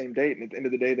about the same date. And at the end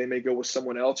of the day, they may go with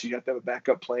someone else. You have to have a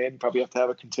backup plan. You probably have to have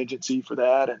a contingency for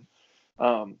that. And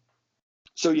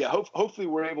so, yeah, hopefully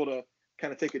we're able to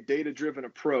kind of take a data-driven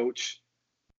approach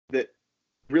that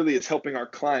really is helping our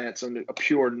clients on a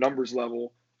pure numbers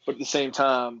level, but at the same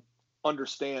time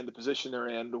understand the position they're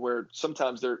in, to where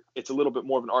sometimes it's a little bit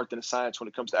more of an art than a science when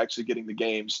it comes to actually getting the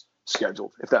games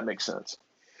scheduled, if that makes sense.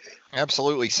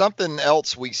 Absolutely. Something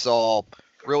else we saw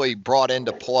really brought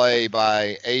into play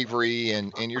by Avery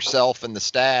and yourself and the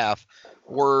staff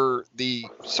were the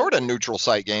sort of neutral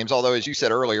site games, although, as you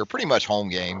said earlier, pretty much home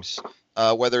games,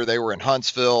 whether they were in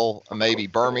Huntsville, maybe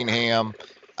Birmingham.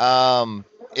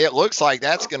 It looks like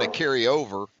that's going to carry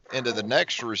over into the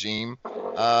next regime.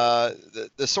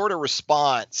 The sort of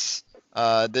response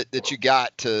that you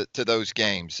got to those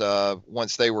games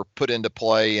once they were put into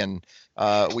play, and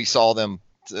we saw them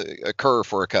occur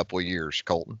for a couple of years,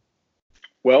 Colton.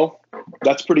 Well,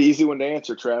 that's a pretty easy one to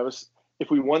answer, Travis. If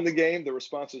we won the game, the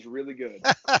response is really good.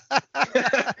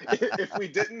 If we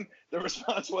didn't, the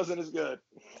response wasn't as good.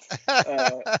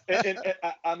 And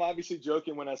I'm obviously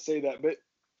joking when I say that, but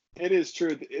it is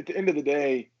true. At the end of the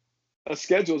day, a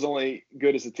schedule is only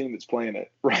good as the team that's playing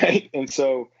it, right? And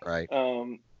so, right.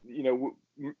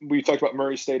 We talked about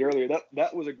Murray State earlier.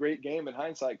 That was a great game in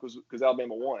hindsight because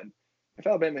Alabama won. If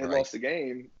Alabama had lost the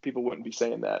game, people wouldn't be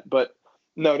saying that. But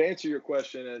no, to answer your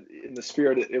question in the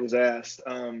spirit it was asked,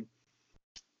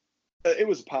 it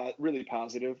was really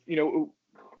positive.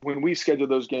 When we scheduled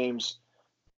those games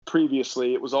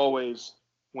previously, it was always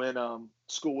when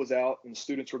school was out and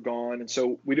students were gone. And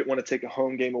so we didn't want to take a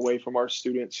home game away from our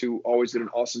students, who always did an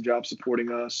awesome job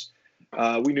supporting us.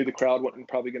 We knew the crowd wasn't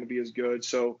probably going to be as good.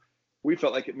 So we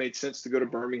felt like it made sense to go to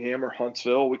Birmingham or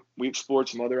Huntsville. We explored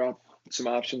some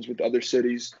options with other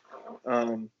cities.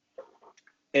 And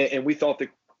we thought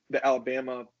the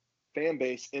Alabama fan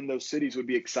base in those cities would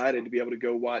be excited to be able to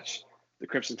go watch the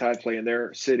Crimson Tide play in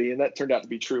their city. And that turned out to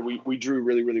be true. We drew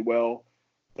really, really well,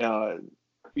 in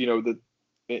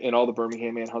all the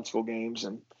Birmingham and Huntsville games.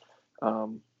 And,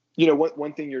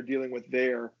 one thing you're dealing with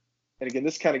there, and again,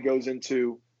 this kind of goes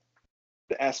into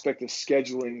the aspect of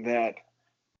scheduling that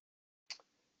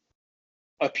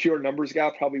a pure numbers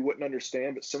guy probably wouldn't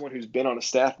understand, but someone who's been on a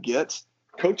staff gets.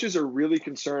 Coaches are really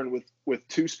concerned with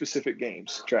two specific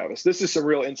games, Travis. This is some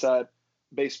real inside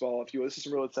baseball, if you will. This is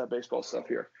some real inside baseball stuff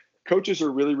here. Coaches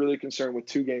are really, really concerned with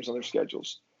two games on their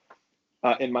schedules,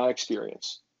 in my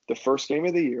experience. The first game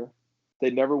of the year, they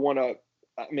never want to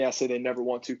 – I say they never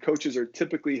want to. Coaches are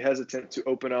typically hesitant to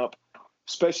open up,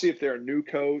 especially if they're a new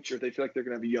coach or if they feel like they're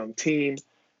going to have a young team,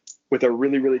 with a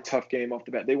really, really tough game off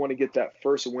the bat. They want to get that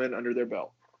first win under their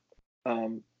belt.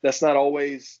 That's not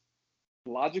always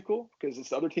logical because it's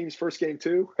the other team's first game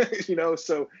too,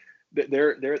 so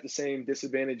they're at the same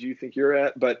disadvantage you think you're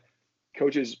at. But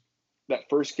coaches, that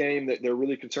first game that they're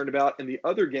really concerned about, and the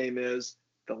other game is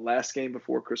the last game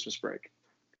before Christmas break.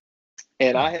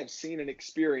 And I have seen and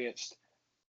experienced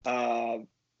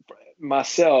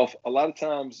myself, a lot of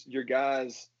times your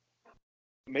guys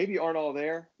maybe aren't all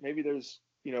there. Maybe there's,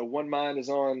 one mind is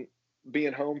on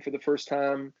being home for the first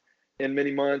time in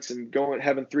many months and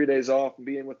having 3 days off and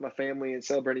being with my family and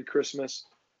celebrating Christmas.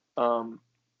 And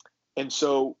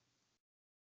so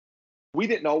we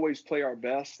didn't always play our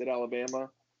best at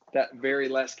Alabama that very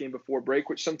last game before break,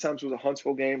 which sometimes was a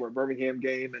Huntsville game or a Birmingham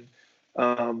game. And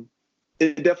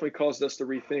it definitely caused us to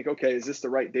rethink, okay, is this the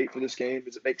right date for this game?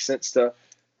 Does it make sense to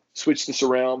switch this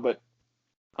around? But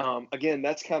again,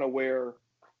 that's kind of where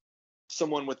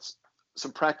someone with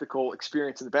some practical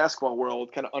experience in the basketball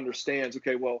world kind of understands,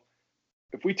 okay, well,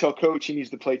 if we tell coach he needs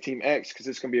to play team X because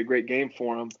it's going to be a great game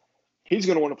for him, he's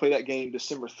going to want to play that game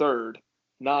December 3rd,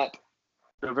 not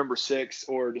November 6th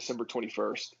or December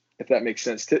 21st, if that makes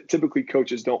sense. Typically,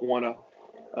 coaches don't want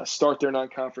to start their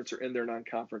non-conference or end their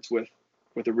non-conference with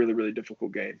a really, really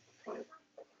difficult game.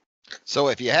 So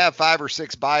if you have 5 or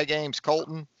 6 bye games,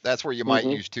 Colton, that's where you might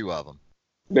use 2 of them.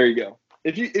 There you go.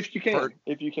 If you can.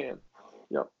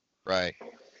 Yep. Right.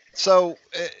 So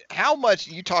how much,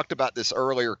 you talked about this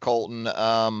earlier, Colton,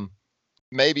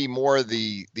 maybe more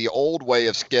the old way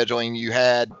of scheduling, you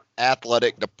had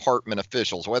athletic department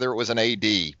officials, whether it was an AD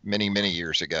many, many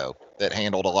years ago that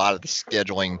handled a lot of the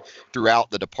scheduling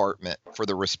throughout the department for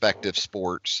the respective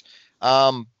sports.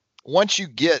 Once you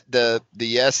get the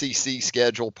SEC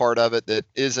schedule part of it that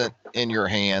isn't in your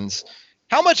hands,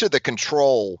 how much of the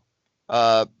control,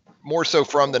 more so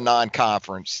from the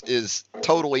non-conference, is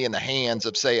totally in the hands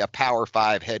of, say, a Power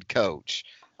 5 head coach?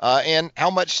 And how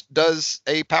much does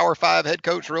a Power 5 head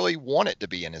coach really want it to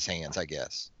be in his hands, I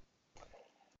guess?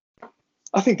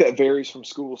 I think that varies from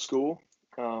school to school.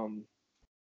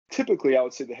 Typically, I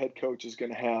would say the head coach is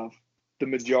going to have the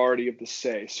majority of the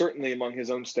say. Certainly among his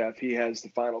own staff, he has the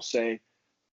final say.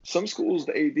 Some schools,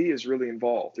 the AD is really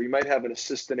involved. Or you might have an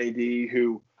assistant AD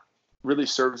who really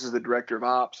serves as the director of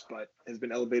ops, but has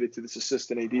been elevated to this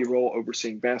assistant AD role,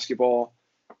 overseeing basketball.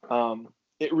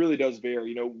 It really does vary.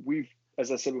 You know,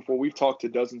 as I said before, we've talked to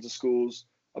dozens of schools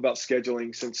about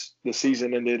scheduling since the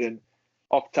season ended. And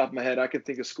off the top of my head, I can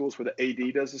think of schools where the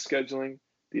AD does the scheduling,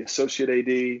 the associate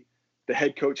AD, the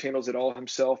head coach handles it all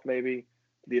himself, maybe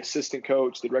the assistant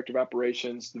coach, the director of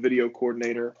operations, the video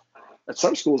coordinator. At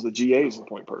some schools, the GA is the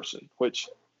point person, which,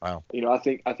 Wow. you know, I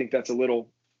think that's a little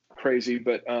crazy,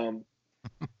 but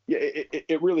yeah,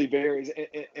 it really varies.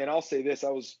 And I'll say this: I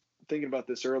was thinking about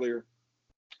this earlier.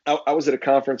 I was at a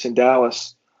conference in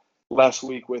Dallas last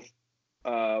week with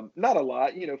not a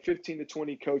lot, 15 to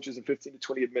 20 coaches and 15 to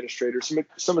 20 administrators,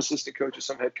 some assistant coaches,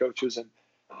 some head coaches. And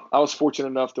I was fortunate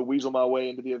enough to weasel my way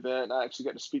into the event. I actually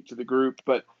got to speak to the group,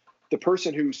 but the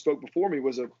person who spoke before me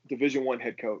was a Division I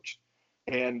head coach.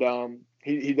 And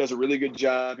he does a really good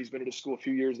job. He's been at a school a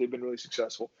few years. They've been really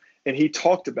successful. And he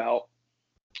talked about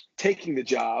taking the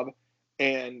job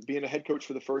and being a head coach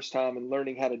for the first time and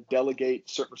learning how to delegate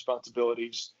certain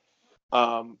responsibilities,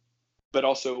 but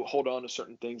also hold on to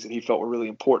certain things that he felt were really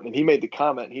important. And he made the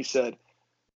comment, and he said,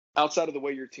 outside of the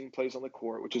way your team plays on the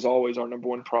court, which is always our number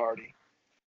one priority,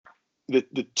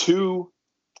 the two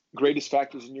greatest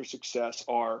factors in your success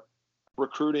are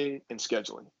recruiting and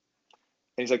scheduling.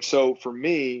 And he's like, so for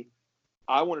me,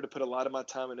 I wanted to put a lot of my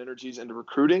time and energies into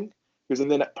recruiting, because and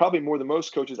then probably more than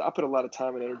most coaches, I put a lot of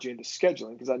time and energy into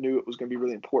scheduling because I knew it was going to be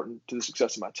really important to the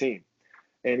success of my team.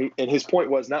 And his point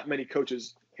was, not many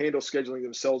coaches handle scheduling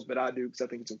themselves, but I do because I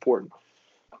think it's important.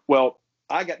 Well,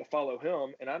 I got to follow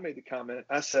him, and I made the comment.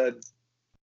 I said,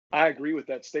 I agree with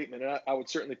that statement, and I would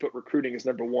certainly put recruiting as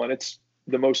number one. It's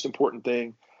the most important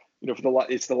thing,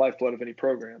 it's the lifeblood of any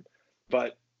program.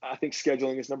 But I think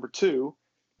scheduling is number two.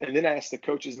 And then I asked the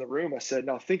coaches in the room, I said,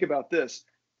 now think about this.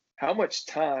 How much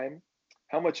time,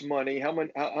 how much money, how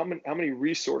many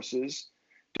resources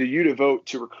do you devote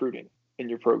to recruiting in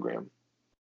your program?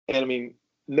 And I mean,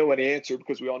 no one answered,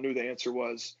 because we all knew the answer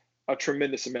was a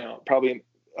tremendous amount, probably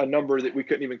a number that we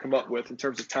couldn't even come up with in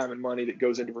terms of time and money that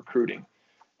goes into recruiting.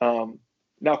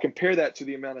 Now compare that to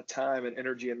the amount of time and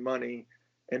energy and money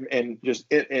and just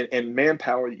and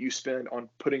manpower that you spend on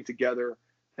putting together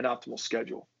an optimal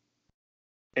schedule.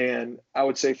 And I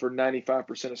would say for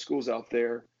 95% of schools out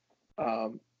there,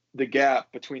 the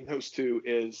gap between those two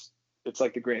it's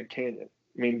like the Grand Canyon.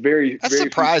 I mean, That's very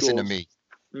surprising to few schools.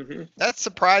 me. Mm-hmm. That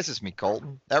surprises me,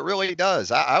 Colton. That really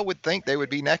does. I would think they would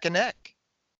be neck and neck.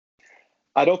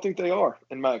 I don't think they are,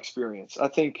 in my experience. I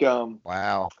think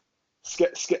Wow.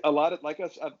 a lot of, like I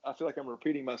feel like I'm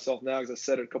repeating myself now because I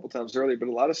said it a couple times earlier, but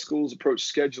a lot of schools approach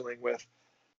scheduling with,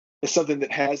 it's something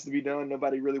that has to be done.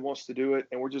 Nobody really wants to do it,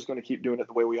 and we're just going to keep doing it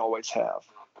the way we always have.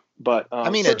 But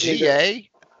I mean, a GA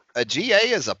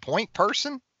is a point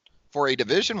person for a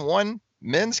Division I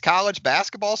men's college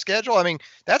basketball schedule. I mean,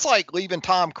 that's like leaving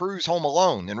Tom Cruise home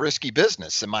alone in Risky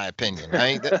Business, in my opinion.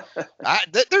 I mean,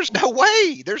 there's no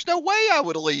way. There's no way I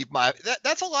would leave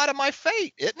that's a lot of my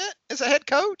fate, isn't it? As a head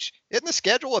coach, isn't the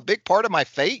schedule a big part of my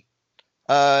fate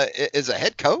as a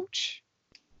head coach?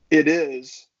 It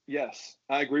is. Yes,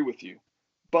 I agree with you.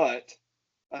 But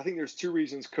I think there's two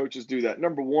reasons coaches do that.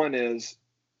 Number one is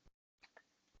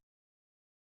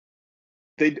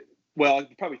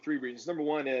probably three reasons. Number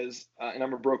one is, and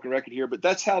I'm a broken record here, but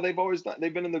that's how they've always done.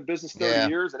 They've been in the business 30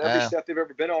 years, and every step they've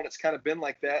ever been on, it's kind of been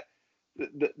like that.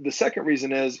 The second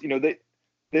reason is,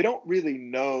 they don't really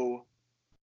know,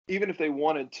 even if they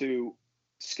wanted to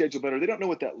schedule better, they don't know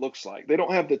what that looks like. They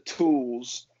don't have the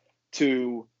tools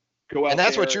to go out. And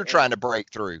that's what you're trying to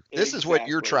break through. This is what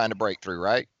you're trying to break through,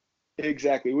 right?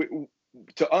 Exactly.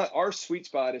 Our sweet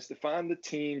spot is to find the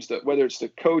teams that, whether it's the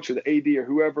coach or the AD or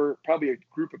whoever, probably a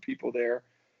group of people there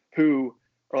who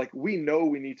are like, we know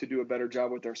we need to do a better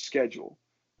job with our schedule,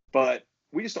 but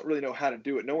we just don't really know how to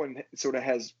do it. No one sort of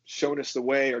has shown us the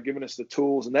way or given us the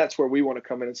tools. And that's where we want to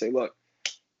come in and say, look,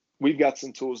 we've got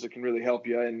some tools that can really help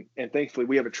you. And thankfully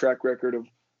we have a track record of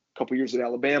a couple of years at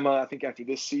Alabama. I think after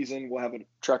this season, we'll have a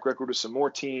track record with some more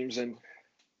teams and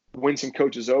win some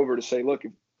coaches over to say, look,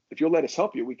 if you'll let us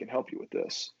help you, we can help you with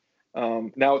this.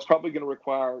 Now, it's probably going to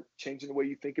require changing the way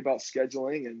you think about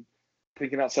scheduling and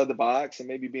thinking outside the box and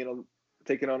maybe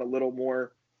taking on a little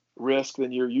more risk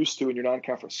than you're used to in your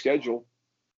non-conference schedule.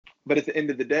 But at the end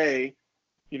of the day,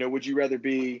 would you rather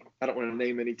be, I don't want to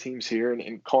name any teams here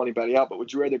and call anybody out, but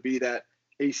would you rather be that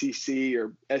ACC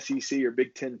or SEC or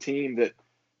Big Ten team that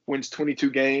wins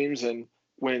 22 games and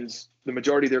wins the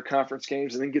majority of their conference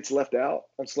games and then gets left out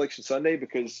on Selection Sunday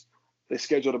because they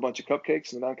scheduled a bunch of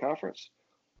cupcakes in the non-conference?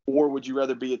 Or would you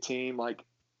rather be a team like,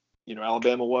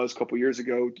 Alabama was a couple years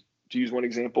ago, to use one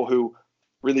example, who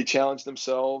really challenged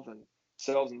themselves and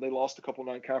themselves, and they lost a couple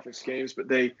non-conference games, but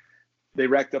they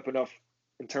racked up enough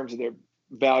in terms of their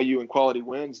value and quality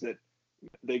wins that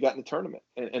they got in the tournament.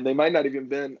 And they might not even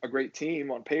been a great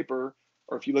team on paper,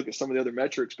 or if you look at some of the other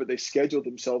metrics, but they scheduled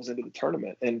themselves into the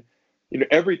tournament. And,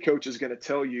 every coach is going to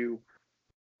tell you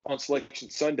on Selection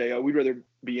Sunday, we'd rather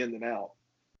be in than out.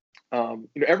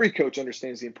 Every coach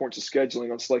understands the importance of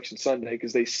scheduling on Selection Sunday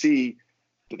because they see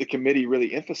that the committee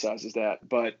really emphasizes that,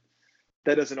 but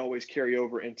that doesn't always carry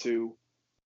over into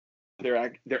their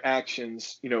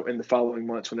actions, in the following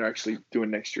months when they're actually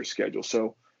doing next year's schedule.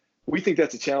 So we think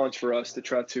that's a challenge for us to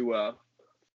try to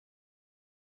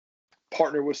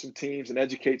partner with some teams and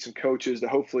educate some coaches to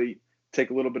hopefully take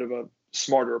a little bit of a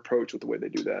smarter approach with the way they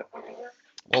do that.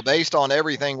 Well, based on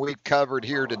everything we've covered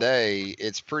here today,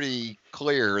 it's pretty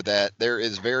clear that there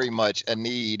is very much a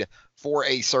need for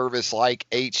a service like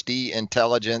HD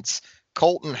Intelligence.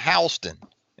 Colton Houston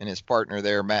and his partner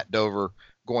there, Matt Dover,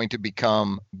 going to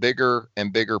become bigger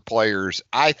and bigger players,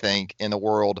 I think, in the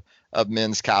world of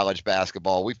men's college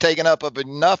basketball. We've taken up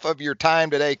enough of your time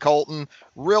today, Colton.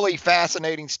 Really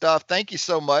fascinating stuff. Thank you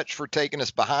so much for taking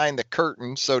us behind the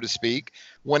curtain, so to speak,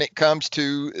 when it comes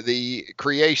to the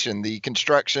creation, the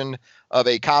construction of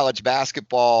a college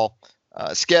basketball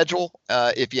schedule.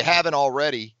 If you haven't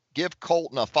already, give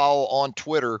Colton a follow on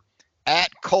Twitter at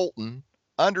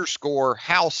Colton_Houston,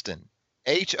 HOUSTON.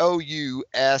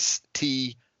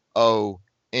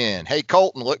 Hey,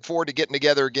 Colton, look forward to getting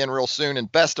together again real soon,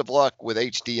 and best of luck with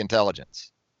HD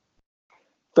Intelligence.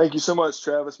 Thank you so much,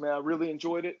 Travis, man. I really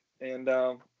enjoyed it. And,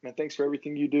 man, thanks for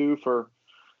everything you do for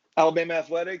Alabama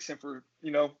athletics and for,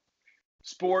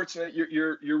 sports.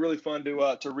 You're really fun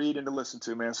to read and to listen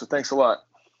to, man. So thanks a lot.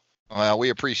 Well, we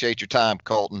appreciate your time,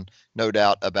 Colton. No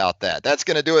doubt about that. That's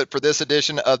going to do it for this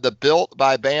edition of the Built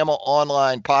by Bama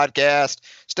Online podcast.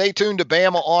 Stay tuned to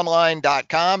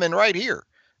BamaOnline.com, and right here,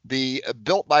 the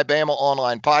Built by Bama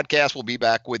Online podcast will be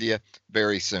back with you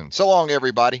very soon. So long,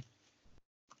 everybody.